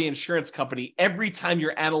property insurance company every time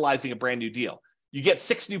you're analyzing a brand new deal. You get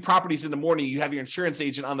 6 new properties in the morning, you have your insurance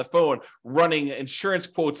agent on the phone running insurance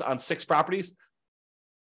quotes on 6 properties.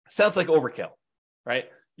 Sounds like overkill, right?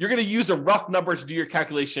 You're going to use a rough number to do your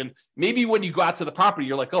calculation. Maybe when you go out to the property,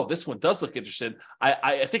 you're like, oh, this one does look interesting.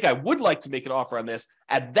 I think I would like to make an offer on this.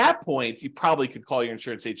 At that point, you probably could call your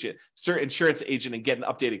insurance agent and get an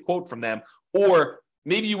updated quote from them. Or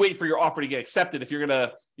maybe you wait for your offer to get accepted. If you're going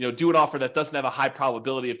to do an offer that doesn't have a high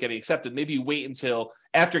probability of getting accepted, maybe you wait until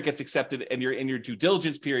after it gets accepted and you're in your due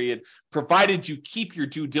diligence period, provided you keep your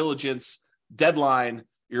due diligence deadline,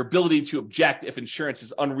 your ability to object if insurance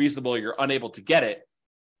is unreasonable or you're unable to get it.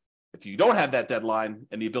 If you don't have that deadline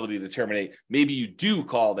and the ability to terminate, maybe you do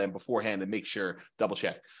call them beforehand and make sure, double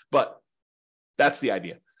check. But that's the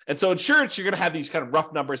idea. And so insurance, you're going to have these kind of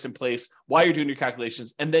rough numbers in place while you're doing your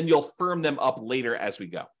calculations, and then you'll firm them up later as we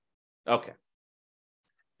go. Okay.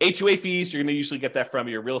 HOA fees, you're going to usually get that from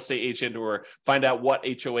your real estate agent or find out what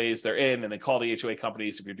HOAs they're in and then call the HOA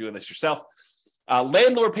companies if you're doing this yourself.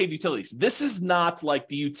 Landlord paid utilities. This is not like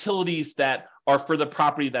the utilities that are for the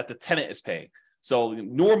property that the tenant is paying. So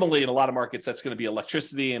normally in a lot of markets, that's going to be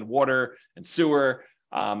electricity and water and sewer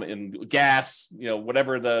and gas,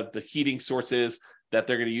 whatever the heating source is that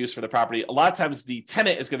they're going to use for the property. A lot of times the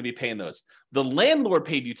tenant is going to be paying those. The landlord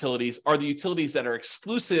paid utilities are the utilities that are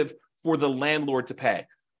exclusive for the landlord to pay.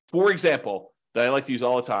 For example, that I like to use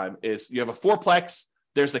all the time is you have a fourplex.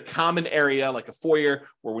 There's a common area like a foyer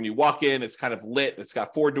where when you walk in, it's kind of lit. It's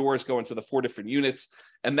got 4 doors going to the 4 different units.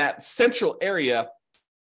 And that central area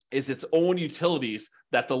is its own utilities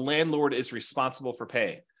that the landlord is responsible for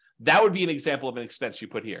paying. That would be an example of an expense you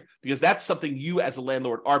put here because that's something you as a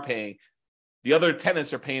landlord are paying. The other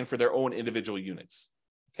tenants are paying for their own individual units.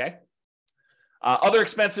 Okay. Other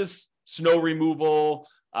expenses, snow removal,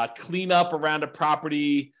 cleanup around a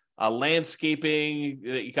property, landscaping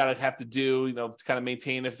that you gotta have to do, to kind of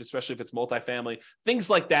maintain it, especially if it's multifamily. Things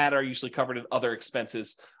like that are usually covered in other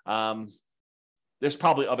expenses. There's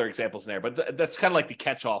probably other examples in there, but that's kind of like the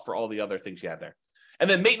catch-all for all the other things you have there. And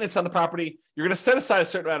then maintenance on the property, you're going to set aside a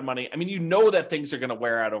certain amount of money. I mean, you know that things are going to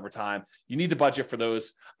wear out over time. You need to budget for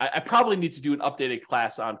those. I probably need to do an updated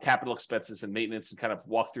class on capital expenses and maintenance and kind of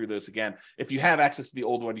walk through those again. If you have access to the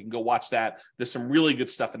old one, you can go watch that. There's some really good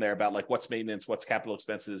stuff in there about like what's maintenance, what's capital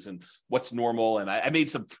expenses, and what's normal. And I made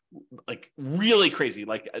some like really crazy,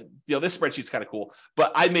 like, this spreadsheet's kind of cool,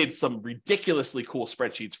 but I made some ridiculously cool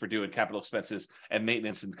spreadsheets for doing capital expenses and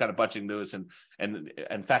maintenance and kind of budgeting those. And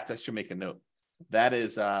in fact, I should make a note.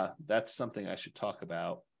 That's something I should talk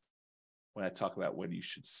about when I talk about when you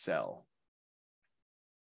should sell.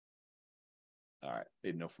 All right,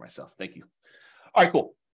 made a note for myself. Thank you. All right,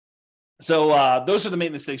 cool. So those are the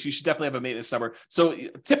maintenance things. You should definitely have a maintenance number. So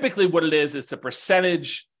typically what it is, it's a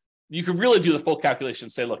percentage. You can really do the full calculation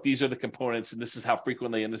and say, look, these are the components and this is how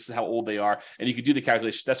frequently and this is how old they are. And you could do the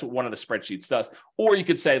calculation. That's what one of the spreadsheets does. Or you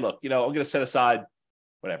could say, look, I'm going to set aside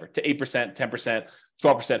whatever, to 8%, 10%,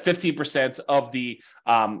 12%, 15% of the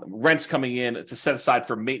rents coming in to set aside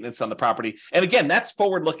for maintenance on the property. And again, that's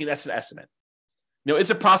forward-looking. That's an estimate.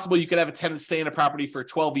 Is it possible you could have a tenant stay in a property for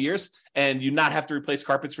 12 years and you not have to replace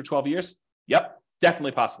carpets for 12 years? Yep,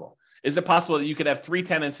 definitely possible. Is it possible that you could have 3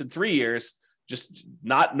 tenants in 3 years, just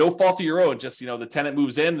no fault of your own, just, the tenant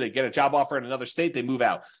moves in, they get a job offer in another state, they move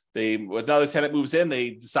out. Another tenant moves in,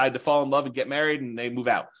 they decide to fall in love and get married and they move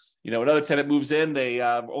out. Another tenant moves in, they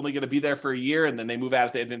only going to be there for a year and then they move out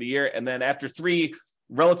at the end of the year. And then after 3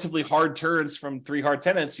 relatively hard turns from 3 hard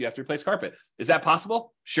tenants, you have to replace carpet. Is that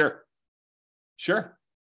possible? Sure.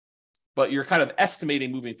 But you're kind of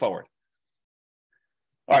estimating moving forward.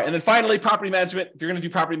 All right. And then finally, property management. If you're going to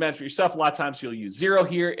do property management yourself, a lot of times you'll use 0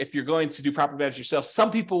 here. If you're going to do property management yourself, some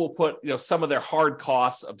people will put, some of their hard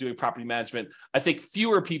costs of doing property management. I think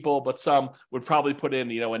fewer people, but some would probably put in,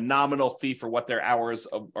 a nominal fee for what their hours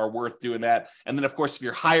are worth doing that. And then of course, if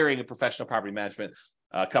you're hiring a professional property management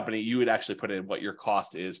company, you would actually put in what your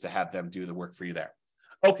cost is to have them do the work for you there.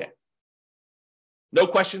 Okay. No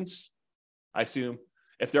questions, I assume.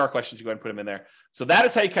 If there are questions, you go ahead and put them in there. So that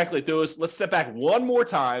is how you calculate those. Let's step back one more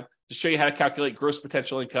time to show you how to calculate gross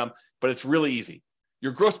potential income, but it's really easy.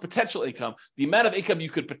 Your gross potential income, the amount of income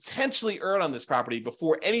you could potentially earn on this property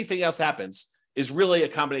before anything else happens, is really a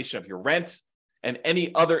combination of your rent and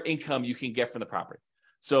any other income you can get from the property.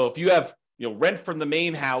 So if you have, rent from the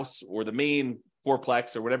main house or the main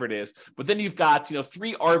fourplex or whatever it is, but then you've got, 3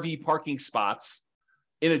 RV parking spots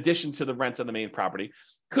in addition to the rent on the main property.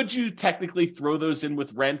 Could you technically throw those in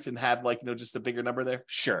with rent and have just a bigger number there?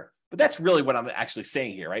 Sure. But that's really what I'm actually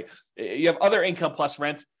saying here, right? You have other income plus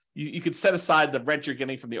rent. You could set aside the rent you're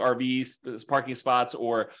getting from the RVs, those parking spots,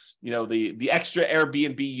 or, the extra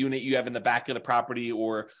Airbnb unit you have in the back of the property,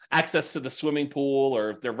 or access to the swimming pool,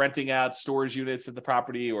 or if they're renting out storage units at the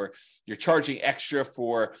property, or you're charging extra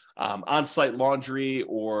for on-site laundry,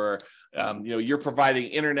 or you're providing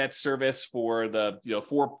internet service for the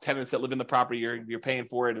 4 tenants that live in the property. You're paying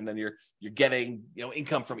for it, and then you're getting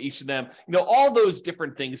income from each of them. All those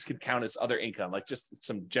different things could count as other income, like just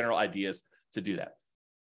some general ideas to do that.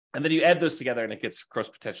 And then you add those together, and it gets gross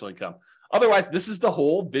potential income. Otherwise, this is the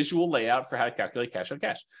whole visual layout for how to calculate cash on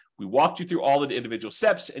cash. We walked you through all of the individual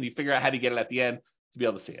steps, and you figure out how to get it at the end to be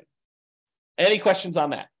able to see it. Any questions on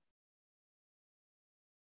that?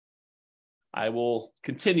 I will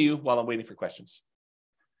continue while I'm waiting for questions.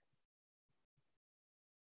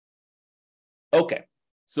 Okay,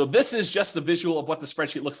 so this is just a visual of what the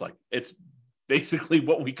spreadsheet looks like. It's basically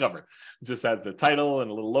what we cover. It just has the title and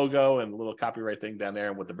a little logo and a little copyright thing down there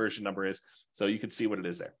and what the version number is, so you can see what it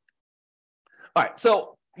is there. All right,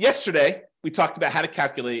 so yesterday we talked about how to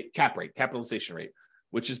calculate cap rate, capitalization rate,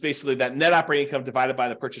 which is basically that net operating income divided by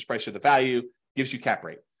the purchase price or the value gives you cap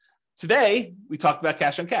rate. Today, we talked about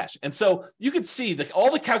cash on cash. And so you can see that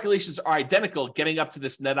all the calculations are identical getting up to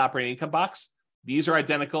this net operating income box. These are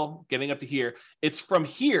identical getting up to here. It's from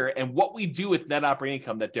here and what we do with net operating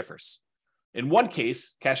income that differs. In one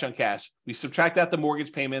case, cash on cash, we subtract out the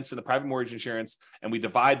mortgage payments and the private mortgage insurance, and we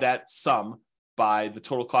divide that sum by the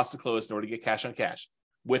total cost to close in order to get cash on cash.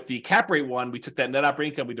 With the cap rate one, we took that net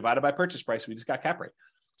operating income, we divided by purchase price, we just got cap rate.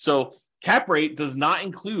 So cap rate does not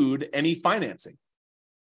include any financing.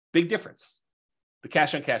 Big difference. The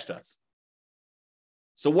cash on cash does.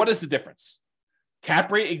 So what is the difference?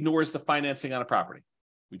 Cap rate ignores the financing on a property.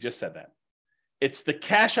 We just said that. It's the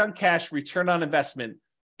cash on cash return on investment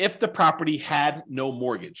if the property had no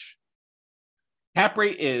mortgage. Cap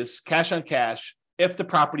rate is cash on cash if the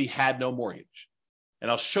property had no mortgage.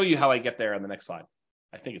 And I'll show you how I get there on the next slide.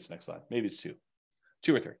 I think it's next slide. Maybe it's 2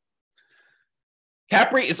 or 3.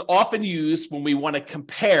 Cap rate is often used when we want to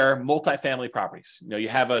compare multifamily properties. You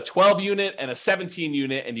have a 12 unit and a 17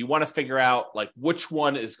 unit, and you want to figure out like which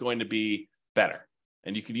one is going to be better.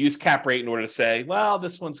 And you can use cap rate in order to say, well,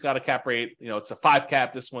 this one's got a cap rate, it's a 5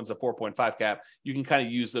 cap, this one's a 4.5 cap. You can kind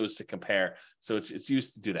of use those to compare. So it's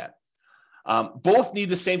used to do that. Both need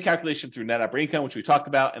the same calculation through net operating income, which we talked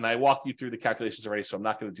about, and I walked you through the calculations already, so I'm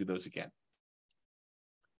not going to do those again.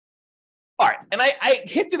 All right, and I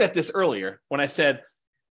hinted at this earlier when I said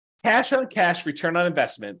cash on cash return on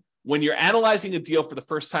investment, when you're analyzing a deal for the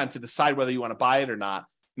first time to decide whether you want to buy it or not,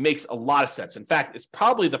 makes a lot of sense. In fact, it's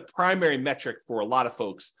probably the primary metric for a lot of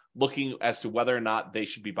folks looking as to whether or not they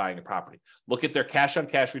should be buying a property. Look at their cash on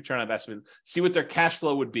cash return on investment, see what their cash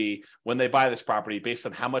flow would be when they buy this property based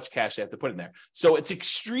on how much cash they have to put in there. So it's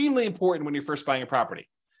extremely important when you're first buying a property.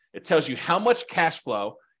 It tells you how much cash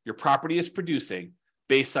flow your property is producing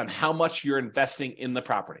based on how much you're investing in the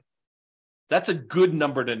property. That's a good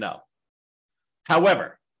number to know.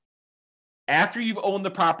 However, after you've owned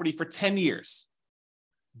the property for 10 years,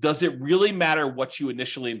 does it really matter what you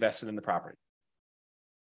initially invested in the property?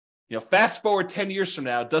 Fast forward 10 years from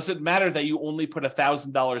now, does it matter that you only put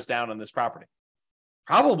 $1,000 down on this property?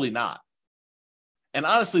 Probably not. And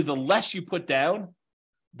honestly, the less you put down,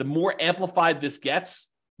 the more amplified this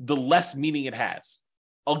gets, the less meaning it has.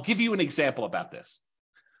 I'll give you an example about this.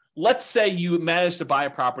 Let's say you managed to buy a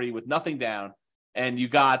property with nothing down, and you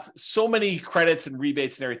got so many credits and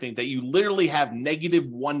rebates and everything that you literally have negative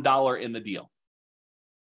 $1 in the deal.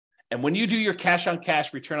 And when you do your cash on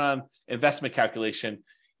cash return on investment calculation,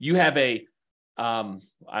 you have I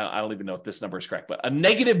don't even know if this number is correct, but a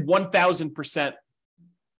negative 1,000%,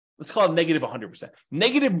 let's call it negative 100%,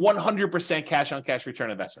 negative 100% cash on cash return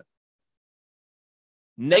on investment.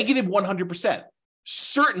 Negative 100%.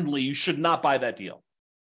 Certainly you should not buy that deal.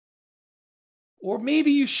 Or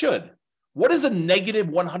maybe you should. What does a negative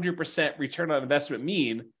 100% return on investment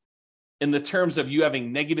mean in the terms of you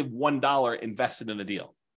having negative $1 invested in the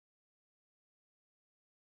deal?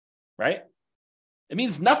 Right? It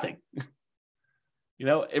means nothing.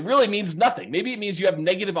 It really means nothing. Maybe it means you have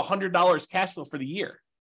negative $100 cash flow for the year.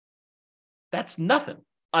 That's nothing.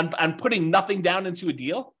 On putting nothing down into a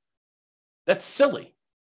deal, that's silly.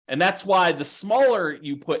 And that's why the smaller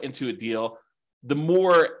you put into a deal, the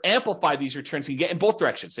more amplified these returns can get in both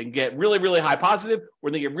directions. They can get really, really high positive, or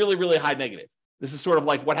they get really, really high negative. This is sort of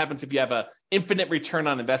like what happens if you have an infinite return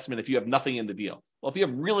on investment if you have nothing in the deal. Well, if you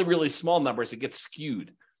have really, really small numbers, it gets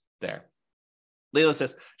skewed there. Layla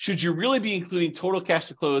says, should you really be including total cash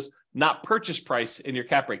to close, not purchase price in your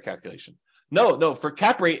cap rate calculation? No. For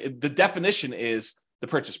cap rate, the definition is the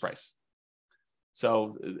purchase price.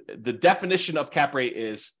 So the definition of cap rate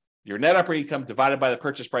is your net operating income divided by the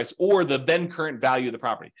purchase price or the then current value of the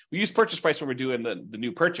property. We use purchase price when we're doing the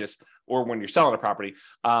new purchase or when you're selling a property.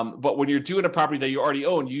 But when you're doing a property that you already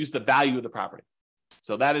own, you use the value of the property.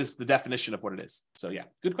 So that is the definition of what it is. So yeah,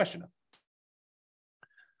 good question.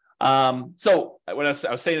 So when I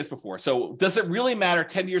was saying this before, so does it really matter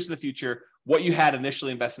 10 years in the future what you had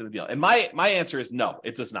initially invested in the deal? And my answer is no,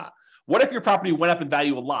 it does not. What if your property went up in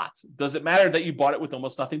value a lot? Does it matter that you bought it with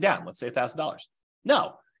almost nothing down? Let's say $1,000.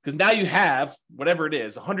 No, because now you have whatever it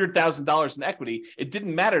is, $100,000 in equity. It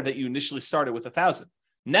didn't matter that you initially started with $1,000.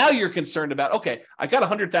 Now you're concerned about, okay, I got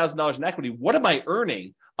 $100,000 in equity. What am I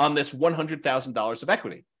earning on this $100,000 of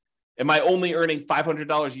equity? Am I only earning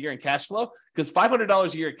 $500 a year in cash flow? Because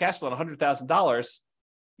 $500 a year in cash flow on $100,000,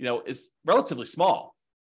 is relatively small.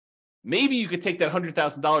 Maybe you could take that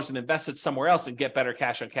 $100,000 and invest it somewhere else and get better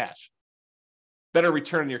cash on cash, better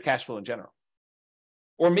return on your cash flow in general.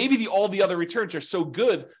 Or maybe all the other returns are so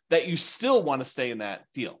good that you still want to stay in that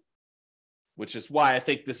deal, which is why I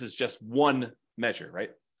think this is just one measure, right?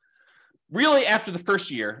 Really, after the first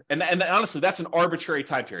year, and honestly, that's an arbitrary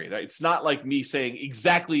time period. Right? It's not like me saying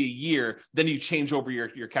exactly a year, then you change over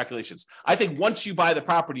your calculations. I think once you buy the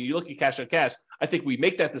property, you look at cash on cash, I think we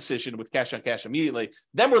make that decision with cash on cash immediately.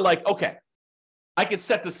 Then we're like, okay, I can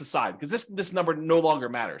set this aside because this number no longer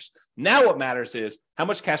matters. Now what matters is how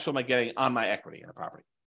much cash flow am I getting on my equity in a property?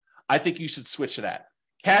 I think you should switch to that.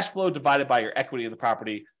 Cash flow divided by your equity in the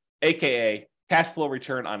property, AKA cash flow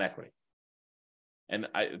return on equity. And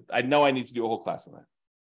I know I need to do a whole class on that.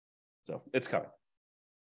 So it's coming.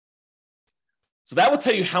 So that will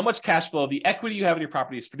tell you how much cash flow the equity you have in your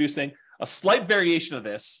property is producing. A slight variation of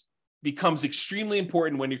this becomes extremely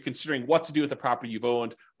important when you're considering what to do with the property you've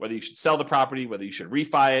owned, whether you should sell the property, whether you should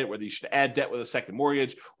refi it, whether you should add debt with a second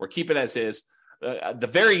mortgage or keep it as is. The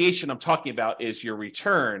variation I'm talking about is your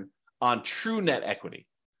return on true net equity.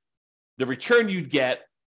 The return you'd get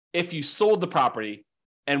if you sold the property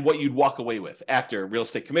and what you'd walk away with after real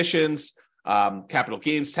estate commissions, capital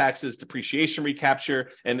gains taxes, depreciation recapture,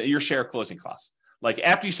 and your share of closing costs. Like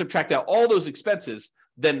after you subtract out all those expenses,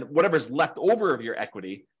 then whatever's left over of your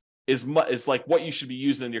equity is like what you should be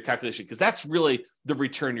using in your calculation, because that's really the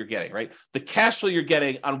return you're getting, right? The cash flow you're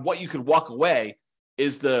getting on what you could walk away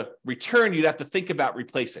is the return you'd have to think about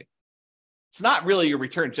replacing. It's not really your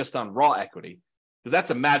return just on raw equity, because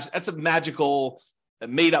that's a magical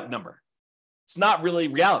made up number. It's not really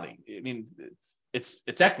reality. I mean, it's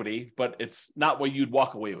equity, but it's not what you'd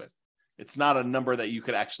walk away with. It's not a number that you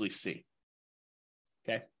could actually see.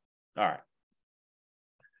 Okay. All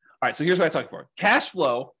right. So here's what I'm talking about. Cash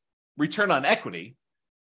flow return on equity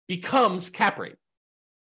becomes cap rate.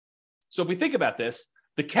 So if we think about this,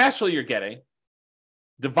 the cash flow you're getting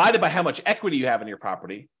divided by how much equity you have in your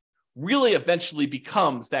property really eventually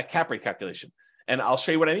becomes that cap rate calculation. And I'll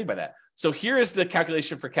show you what I mean by that. So here is the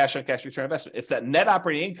calculation for cash on cash return on investment. It's that net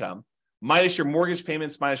operating income minus your mortgage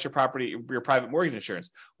payments, minus your private mortgage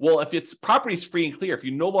insurance. Well, if it's property's free and clear, if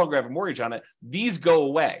you no longer have a mortgage on it, these go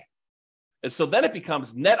away. And so then it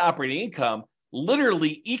becomes net operating income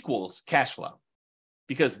literally equals cash flow,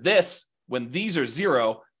 because this, when these are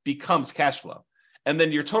zero, becomes cash flow. And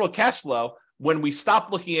then your total cash flow, when we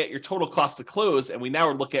stop looking at your total cost to close and we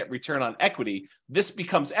now look at return on equity, this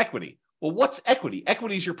becomes equity. Well, what's equity?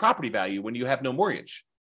 Equity is your property value when you have no mortgage.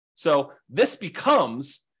 So this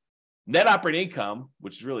becomes net operating income,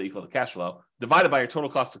 which is really equal to cash flow, divided by your total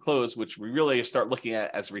cost to close, which we really start looking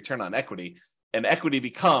at as return on equity. And equity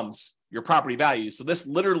becomes your property value. So this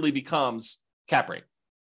literally becomes cap rate.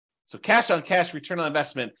 So cash on cash return on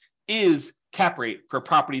investment is cap rate for a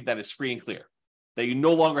property that is free and clear, that you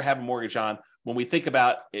no longer have a mortgage on when we think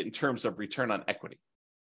about it in terms of return on equity.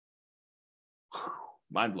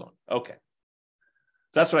 Mind blown. Okay.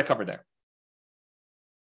 So that's what I covered there.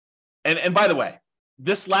 And by the way,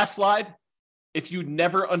 this last slide, if you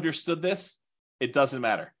never understood this, it doesn't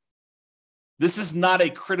matter. This is not a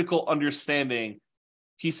critical understanding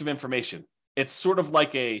piece of information. It's sort of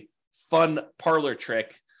like a fun parlor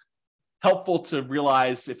trick, helpful to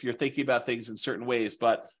realize if you're thinking about things in certain ways,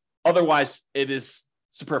 but otherwise it is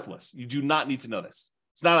superfluous. You do not need to know this.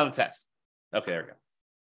 It's not on the test. Okay, there we go.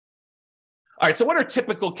 All right, so what are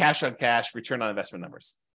typical cash on cash return on investment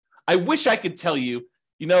numbers? I wish I could tell you,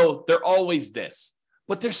 they're always this,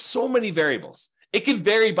 but there's so many variables. It can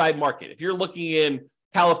vary by market. If you're looking in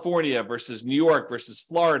California versus New York versus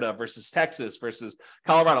Florida versus Texas versus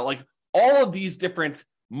Colorado, like all of these different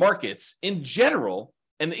markets in general,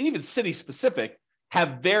 and even city specific,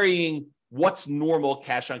 have varying what's normal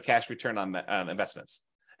cash on cash return on investments.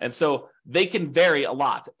 And so they can vary a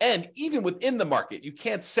lot. And even within the market, you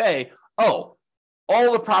can't say, oh,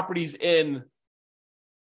 all the properties in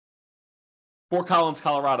Fort Collins,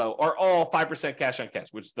 Colorado are all 5% cash on cash,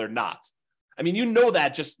 which they're not. I mean, you know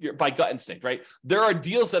that just by gut instinct, right? There are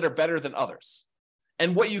deals that are better than others.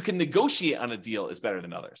 And what you can negotiate on a deal is better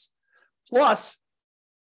than others. Plus,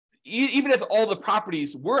 even if all the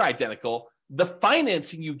properties were identical, the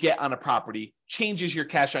financing you get on a property changes your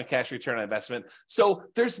cash on cash return on investment. So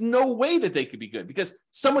there's no way that they could be good, because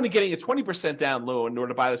someone getting a 20% down loan in order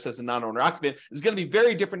to buy this as a non-owner occupant is going to be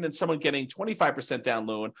very different than someone getting 25% down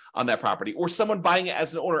loan on that property, or someone buying it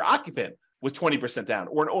as an owner occupant with 20% down,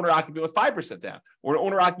 or an owner occupant with 5% down, or an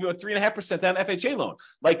owner occupant with 3.5% down FHA loan.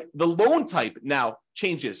 Like the loan type now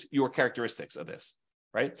changes your characteristics of this,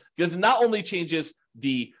 right? Because it not only changes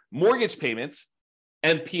the mortgage payments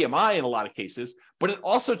and PMI in a lot of cases, but it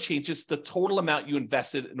also changes the total amount you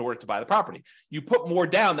invested in order to buy the property. You put more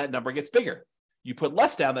down, that number gets bigger. You put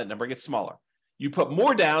less down, that number gets smaller. You put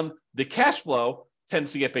more down, the cash flow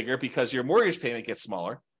tends to get bigger because your mortgage payment gets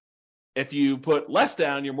smaller. If you put less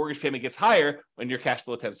down, your mortgage payment gets higher and your cash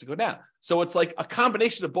flow tends to go down. So it's like a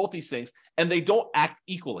combination of both these things, and they don't act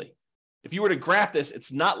equally. If you were to graph this,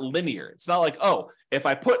 it's not linear. It's not like, oh, if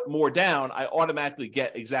I put more down, I automatically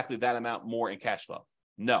get exactly that amount more in cash flow.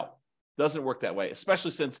 No, doesn't work that way,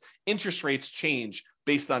 especially since interest rates change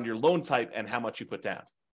based on your loan type and how much you put down.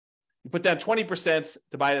 You put down 20%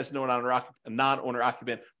 to buy it as a non-owner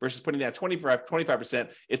occupant versus putting down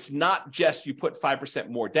 25%. It's not just you put 5%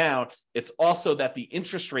 more down. It's also that the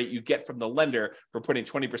interest rate you get from the lender for putting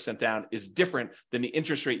 20% down is different than the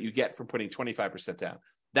interest rate you get from putting 25% down.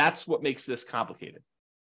 That's what makes this complicated.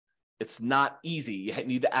 It's not easy. You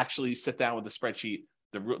need to actually sit down with a spreadsheet,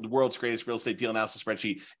 the world's greatest real estate deal analysis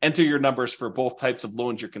spreadsheet, enter your numbers for both types of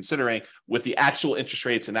loans you're considering with the actual interest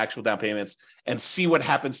rates and actual down payments, and see what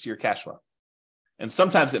happens to your cash flow. And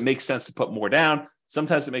sometimes it makes sense to put more down.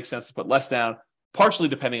 Sometimes it makes sense to put less down, partially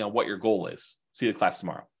depending on what your goal is. See the class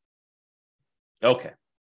tomorrow. Okay.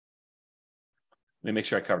 Let me make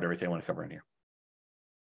sure I covered everything I want to cover in here.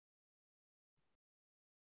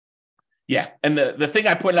 Yeah. And the thing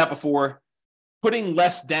I pointed out before, putting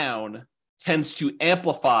less down tends to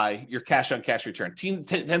amplify your cash on cash return,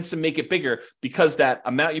 tends to make it bigger because that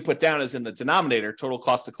amount you put down is in the denominator, total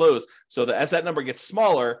cost to close. So that as that number gets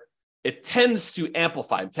smaller, it tends to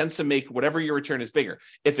amplify, it tends to make whatever your return is bigger.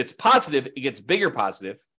 If it's positive, it gets bigger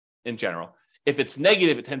positive in general. If it's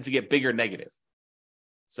negative, it tends to get bigger negative.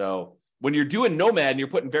 So when you're doing Nomad and you're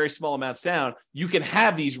putting very small amounts down, you can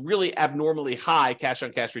have these really abnormally high cash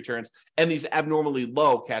on cash returns and these abnormally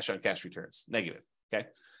low cash on cash returns, negative, okay?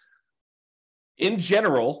 In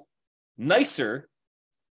general, nicer,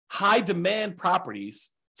 high demand properties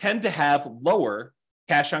tend to have lower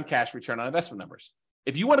cash on cash return on investment numbers.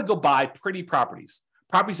 If you want to go buy pretty properties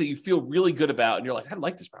that you feel really good about, and you're like, I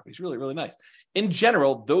like this property, it's really, really nice. In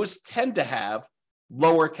general, those tend to have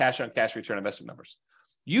lower cash on cash return investment numbers.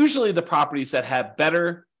 Usually the properties that have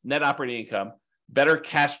better net operating income, better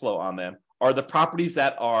cash flow on them are the properties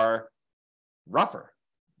that are rougher,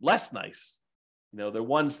 less nice. They're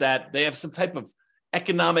ones that they have some type of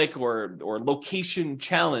economic or location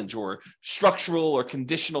challenge or structural or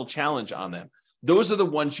conditional challenge on them. Those are the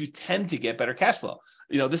ones you tend to get better cash flow.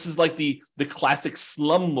 This is like the classic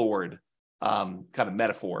slumlord kind of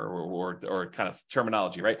metaphor or kind of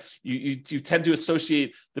terminology, right? You tend to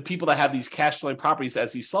associate the people that have these cash flowing properties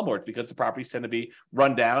as these slumlords because the properties tend to be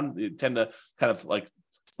run down. You tend to kind of like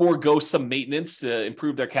forego some maintenance to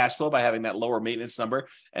improve their cash flow by having that lower maintenance number.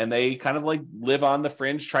 And they kind of like live on the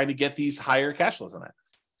fringe trying to get these higher cash flows on that.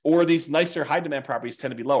 Or these nicer high demand properties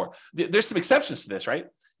tend to be lower. There's some exceptions to this, right?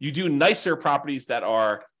 You do nicer properties that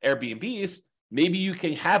are Airbnbs, maybe you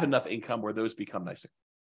can have enough income where those become nicer.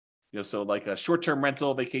 So like a short-term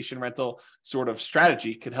rental, vacation rental sort of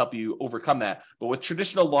strategy could help you overcome that. But with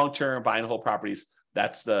traditional long-term buy and hold properties,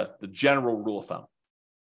 that's the general rule of thumb.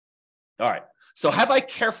 All right. So have I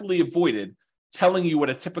carefully avoided telling you what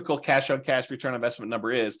a typical cash on cash return on investment number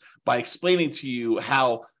is by explaining to you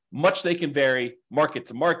how much they can vary market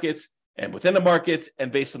to market and within the markets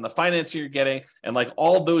and based on the financing you're getting and like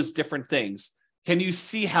all those different things? Can you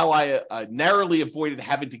see how I narrowly avoided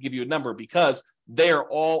having to give you a number because they are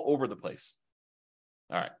all over the place?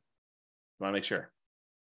 All right. I want to make sure.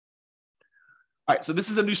 All right. So this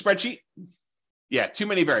is a new spreadsheet. Yeah, too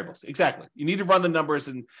many variables. Exactly. You need to run the numbers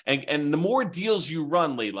and the more deals you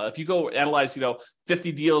run, Layla, if you go analyze,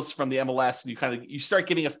 50 deals from the MLS and you start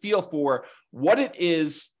getting a feel for what it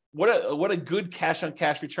is, what a good cash on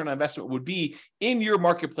cash return on investment would be in your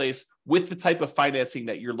marketplace with the type of financing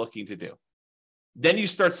that you're looking to do. Then you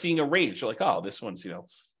start seeing a range. You're like, oh, this one's,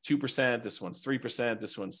 2%, this one's 3%,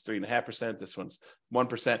 this one's 3.5%, this one's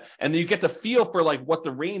 1%. And then you get the feel for like what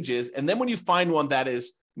the range is. And then when you find one that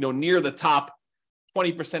is, near the top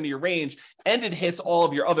 20% of your range, and it hits all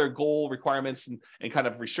of your other goal requirements and kind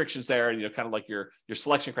of restrictions there, and kind of like your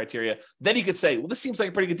selection criteria, then you could say, well, this seems like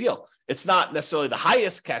a pretty good deal. It's not necessarily the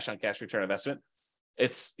highest cash on cash return investment.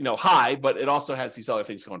 It's high, but it also has these other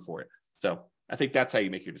things going for it. So I think that's how you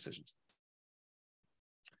make your decisions.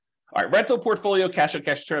 All right, rental portfolio, cash on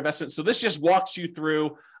cash return investment. So this just walks you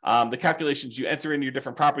through the calculations. You enter in your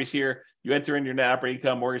different properties here. You enter in your net operating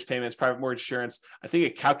income, mortgage payments, private mortgage insurance. I think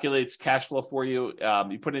it calculates cash flow for you.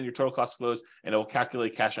 You put in your total cost to close, and it will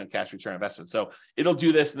calculate cash on cash return investment. So it'll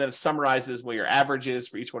do this, and then it summarizes what your average is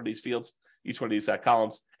for each one of these fields, each one of these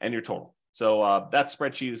columns, and your total. So that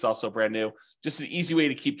spreadsheet is also brand new. Just an easy way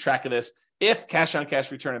to keep track of this. If cash on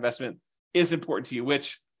cash return investment is important to you,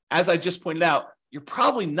 which, as I just pointed out, you're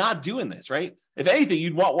probably not doing this, right? If anything,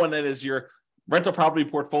 you'd want one that is your rental property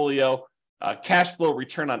portfolio cash flow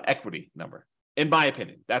return on equity number. In my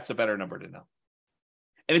opinion, that's a better number to know.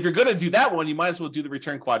 And if you're going to do that one, you might as well do the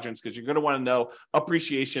return quadrants because you're going to want to know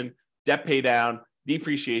appreciation, debt pay down,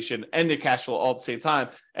 depreciation, and the cash flow all at the same time,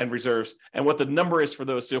 and reserves, and what the number is for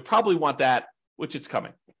those. So you'll probably want that, which it's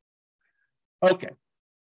coming. Okay.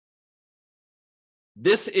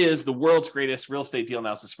 This is the world's greatest real estate deal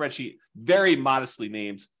analysis spreadsheet, very modestly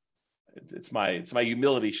named. It's my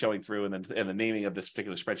humility showing through in the naming of this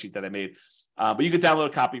particular spreadsheet that I made. But you can download a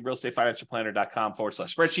copy,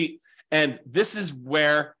 realestatefinancialplanner.com/spreadsheet. And this is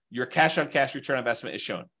where your cash on cash return on investment is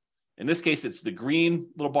shown. In this case, it's the green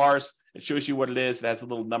little bars. It shows you what it is. It has a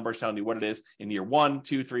little number telling you what it is in year 1,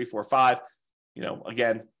 2, 3, 4, 5.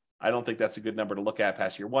 Again, I don't think that's a good number to look at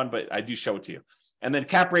past year 1, but I do show it to you. And then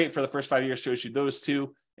cap rate for the first 5 years shows you those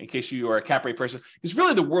two in case you are a cap rate person. Because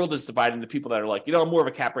really the world is divided into people that are like, I'm more of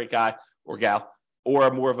a cap rate guy or gal, or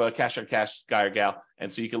I'm more of a cash on cash guy or gal.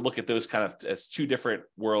 And so you can look at those kind of as two different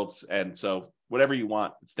worlds. And so whatever you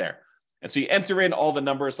want, it's there. And so you enter in all the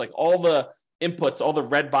numbers, like all the inputs, all the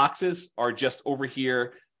red boxes are just over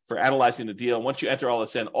here for analyzing the deal. And once you enter all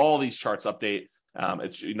this in, all these charts update.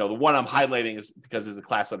 It's the one I'm highlighting is because there's a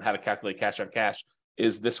class on how to calculate cash on cash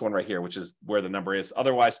is this one right here, which is where the number is.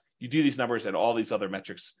 Otherwise, you do these numbers and all these other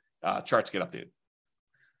metrics charts get updated.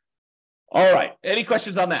 All right. Any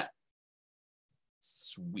questions on that?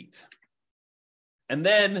 Sweet. And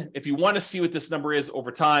then if you want to see what this number is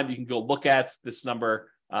over time, you can go look at this number,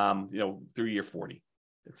 through year 40.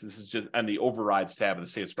 This is just on the overrides tab of the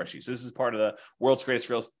same spreadsheet. So this is part of the world's greatest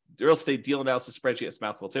real estate deal analysis spreadsheet. It's a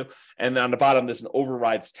mouthful too. And then on the bottom, there's an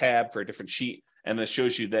overrides tab for a different sheet. And then it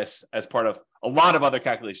shows you this as part of a lot of other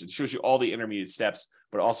calculations. It shows you all the intermediate steps,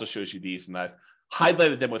 but it also shows you these. And I've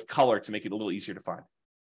highlighted them with color to make it a little easier to find.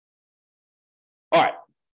 All right.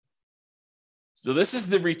 So this is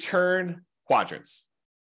the return quadrants.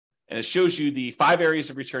 And it shows you the 5 areas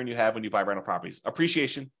of return you have when you buy rental properties.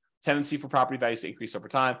 Appreciation, tendency for property values to increase over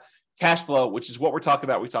time. Cash flow, which is what we're talking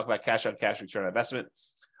about. We talk about cash on cash return on investment.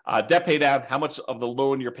 Debt pay down, how much of the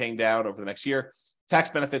loan you're paying down over the next year. Tax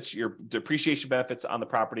benefits, your depreciation benefits on the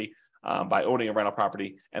property by owning a rental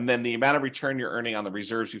property. And then the amount of return you're earning on the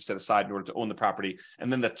reserves you've set aside in order to own the property.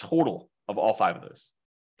 And then the total of all 5 of those.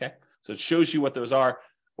 Okay, so it shows you what those are.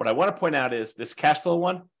 What I want to point out is this cash flow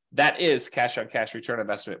one, that is cash on cash return on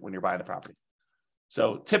investment when you're buying the property.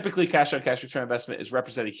 So typically cash on cash return on investment is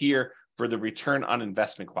represented here for the return on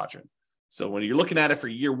investment quadrant. So when you're looking at it for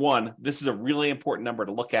year 1, this is a really important number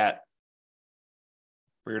to look at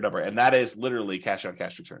for your number. And that is literally cash on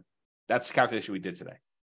cash return. That's the calculation we did today.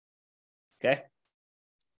 Okay.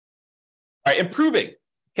 All right. Improving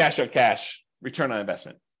cash on cash return on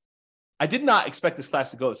investment. I did not expect this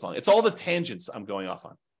class to go this long. It's all the tangents I'm going off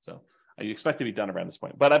on. So I expect to be done around this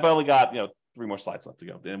point, but I've only got 3 more slides left to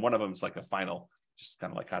go. And one of them is like a final, just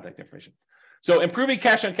kind of like contact information. So improving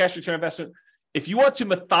cash on cash return on investment. If you want to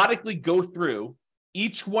methodically go through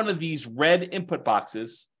each one of these red input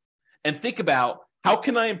boxes and think about how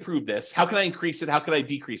can I improve this? How can I increase it? How can I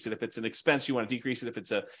decrease it? If it's an expense, you want to decrease it. If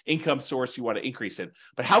it's an income source, you want to increase it.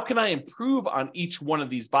 But how can I improve on each one of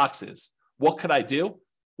these boxes? What could I do?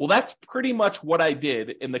 Well, that's pretty much what I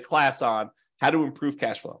did in the class on how to improve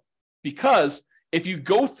cash flow. Because if you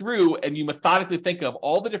go through and you methodically think of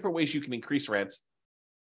all the different ways you can increase rent,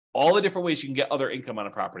 all the different ways you can get other income on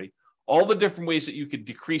a property, all the different ways that you could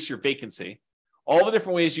decrease your vacancy, all the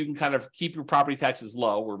different ways you can kind of keep your property taxes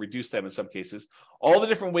low or reduce them in some cases, all the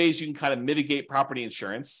different ways you can kind of mitigate property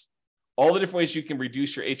insurance, all the different ways you can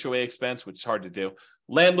reduce your HOA expense, which is hard to do,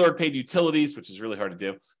 landlord paid utilities, which is really hard to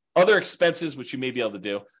do, other expenses, which you may be able to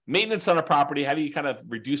do, maintenance on a property, how do you kind of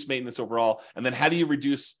reduce maintenance overall, and then how do you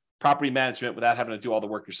reduce property management without having to do all the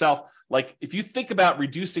work yourself? Like if you think about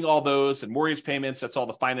reducing all those and mortgage payments, that's all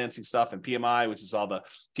the financing stuff, and PMI, which is all the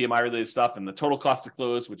PMI related stuff, and the total cost to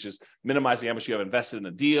close, which is minimizing how much you have invested in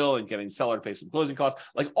the deal and getting seller to pay some closing costs,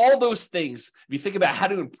 like all those things. If you think about how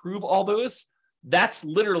to improve all those, that's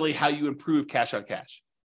literally how you improve cash on cash.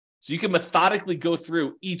 So you can methodically go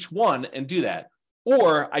through each one and do that.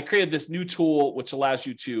 Or I created this new tool, which allows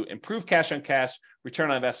you to improve cash on cash,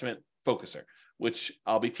 return on investment, Focuser, which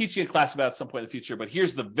I'll be teaching a class about at some point in the future. But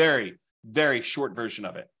here's the very, very short version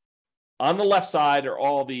of it. On the left side are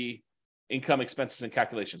all the income, expenses, and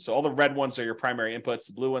calculations. So all the red ones are your primary inputs.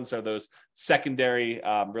 The blue ones are those secondary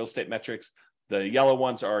real estate metrics. The yellow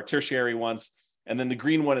ones are tertiary ones. And then the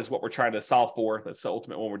green one is what we're trying to solve for. That's the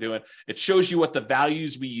ultimate one we're doing. It shows you what the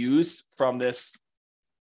values we use from this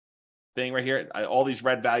thing right here. All these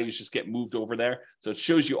red values just get moved over there. So it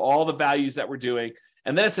shows you all the values that we're doing.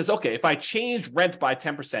 And then it says, okay, if I change rent by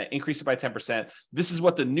 10%, increase it by 10%, this is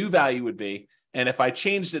what the new value would be. And if I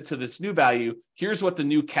changed it to this new value, here's what the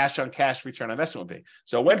new cash on cash return on investment would be.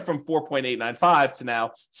 So it went from 4.895 to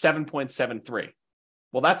now 7.73.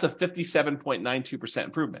 Well, that's a 57.92%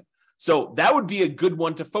 improvement. So that would be a good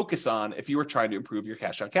one to focus on if you were trying to improve your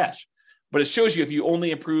cash on cash. But it shows you if you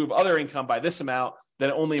only improve other income by this amount, then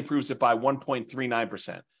it only improves it by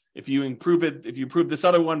 1.39%. If you improve this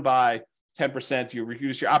other one by 10%, you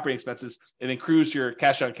reduce your operating expenses, it improves your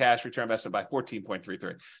cash on cash return on investment by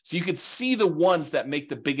 14.33. So you could see the ones that make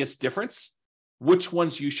the biggest difference, which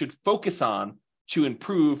ones you should focus on to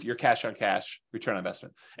improve your cash on cash return on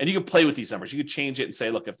investment. And you can play with these numbers. You could change it and say,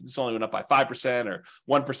 look, if this only went up by 5% or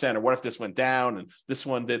 1%, or what if this went down and this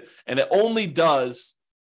one did, and it only does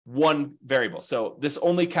one variable. So this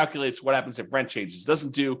only calculates what happens if rent changes. It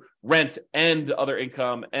doesn't do rent and other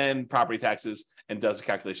income and property taxes and does a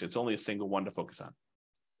calculation. It's only a single one to focus on.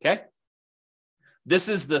 Okay. This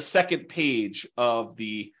is the second page of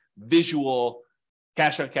the visual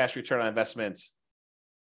cash on cash return on investment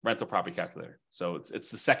rental property calculator. So it's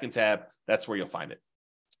the second tab. That's where you'll find it.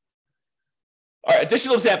 All right,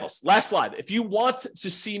 additional examples. Last slide. If you want to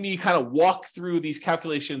see me kind of walk through these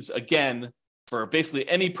calculations again for basically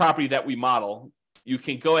any property that we model, you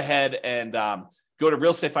can go ahead and go to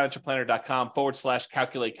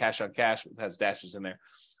realestatefinancialplanner.com/calculate cash on cash. It has dashes in there.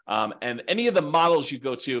 And any of the models you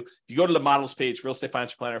go to, if you go to the models page, Real Estate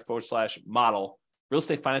Financial Planner /model,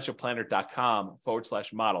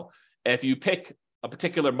 realestatefinancialplanner.com/model. And if you pick a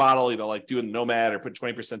particular model, like doing Nomad or put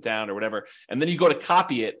 20% down or whatever, and then you go to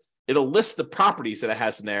copy it, it'll list the properties that it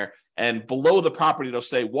has in there. And below the property, it'll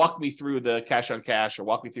say, walk me through the cash on cash, or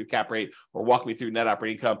walk me through cap rate, or walk me through net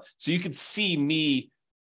operating income. So you can see me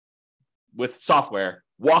with software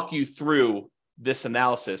walk you through this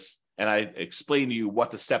analysis. And I explain to you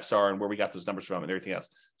what the steps are and where we got those numbers from and everything else.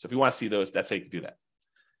 So if you want to see those, that's how you can do that.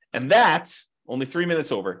 And that's only 3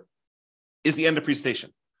 minutes over is the end of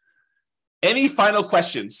presentation. Any final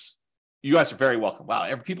questions? You guys are very welcome.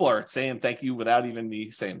 Wow, people are saying thank you without even me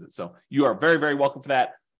saying it. So you are very, very welcome for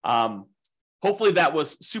that. Hopefully that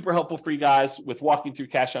was super helpful for you guys with walking through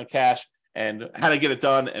cash on cash and how to get it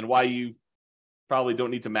done and why you probably don't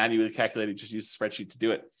need to manually calculate it, just use the spreadsheet to do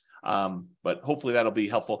it. But hopefully that'll be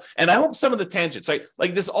helpful. And I hope some of the tangents, like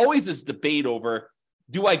there's always this debate over,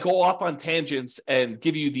 do I go off on tangents and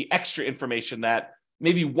give you the extra information that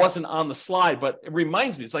maybe wasn't on the slide, but it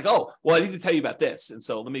reminds me, it's like, oh, well, I need to tell you about this. And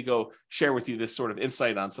so let me go share with you this sort of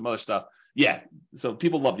insight on some other stuff. Yeah. So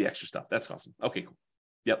people love the extra stuff. That's awesome. Okay, cool.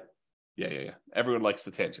 Yep. Yeah. Everyone likes the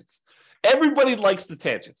tangents. Everybody likes the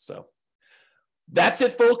tangents. So that's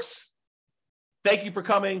it, folks. Thank you for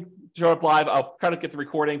coming. Show up live. I'll try to get the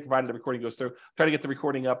recording, provided the recording goes through. Try to get the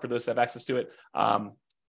recording up for those that have access to it.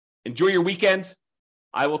 Enjoy your weekend.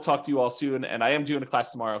 I will talk to you all soon. And I am doing a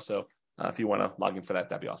class tomorrow. So if you want to log in for that,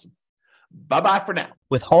 that'd be awesome. Bye-bye for now.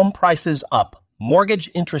 With home prices up,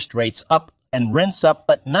 mortgage interest rates up, and rents up,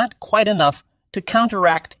 but not quite enough to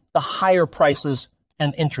counteract the higher prices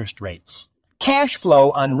and interest rates. Cash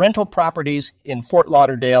flow on rental properties in Fort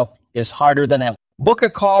Lauderdale is harder than ever. Book a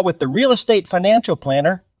call with the Real Estate Financial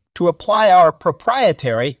Planner to apply our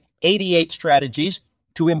proprietary 88 strategies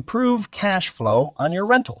to improve cash flow on your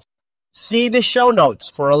rentals. See the show notes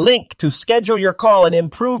for a link to schedule your call and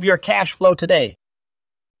improve your cash flow today.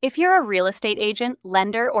 If you're a real estate agent,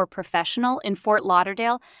 lender, or professional in Fort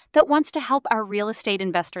Lauderdale that wants to help our real estate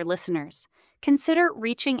investor listeners, consider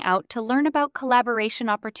reaching out to learn about collaboration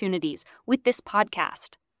opportunities with this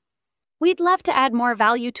podcast. We'd love to add more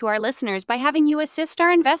value to our listeners by having you assist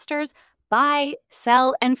our investors buy,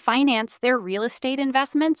 sell, and finance their real estate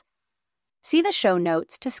investments. See the show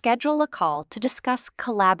notes to schedule a call to discuss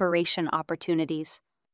collaboration opportunities.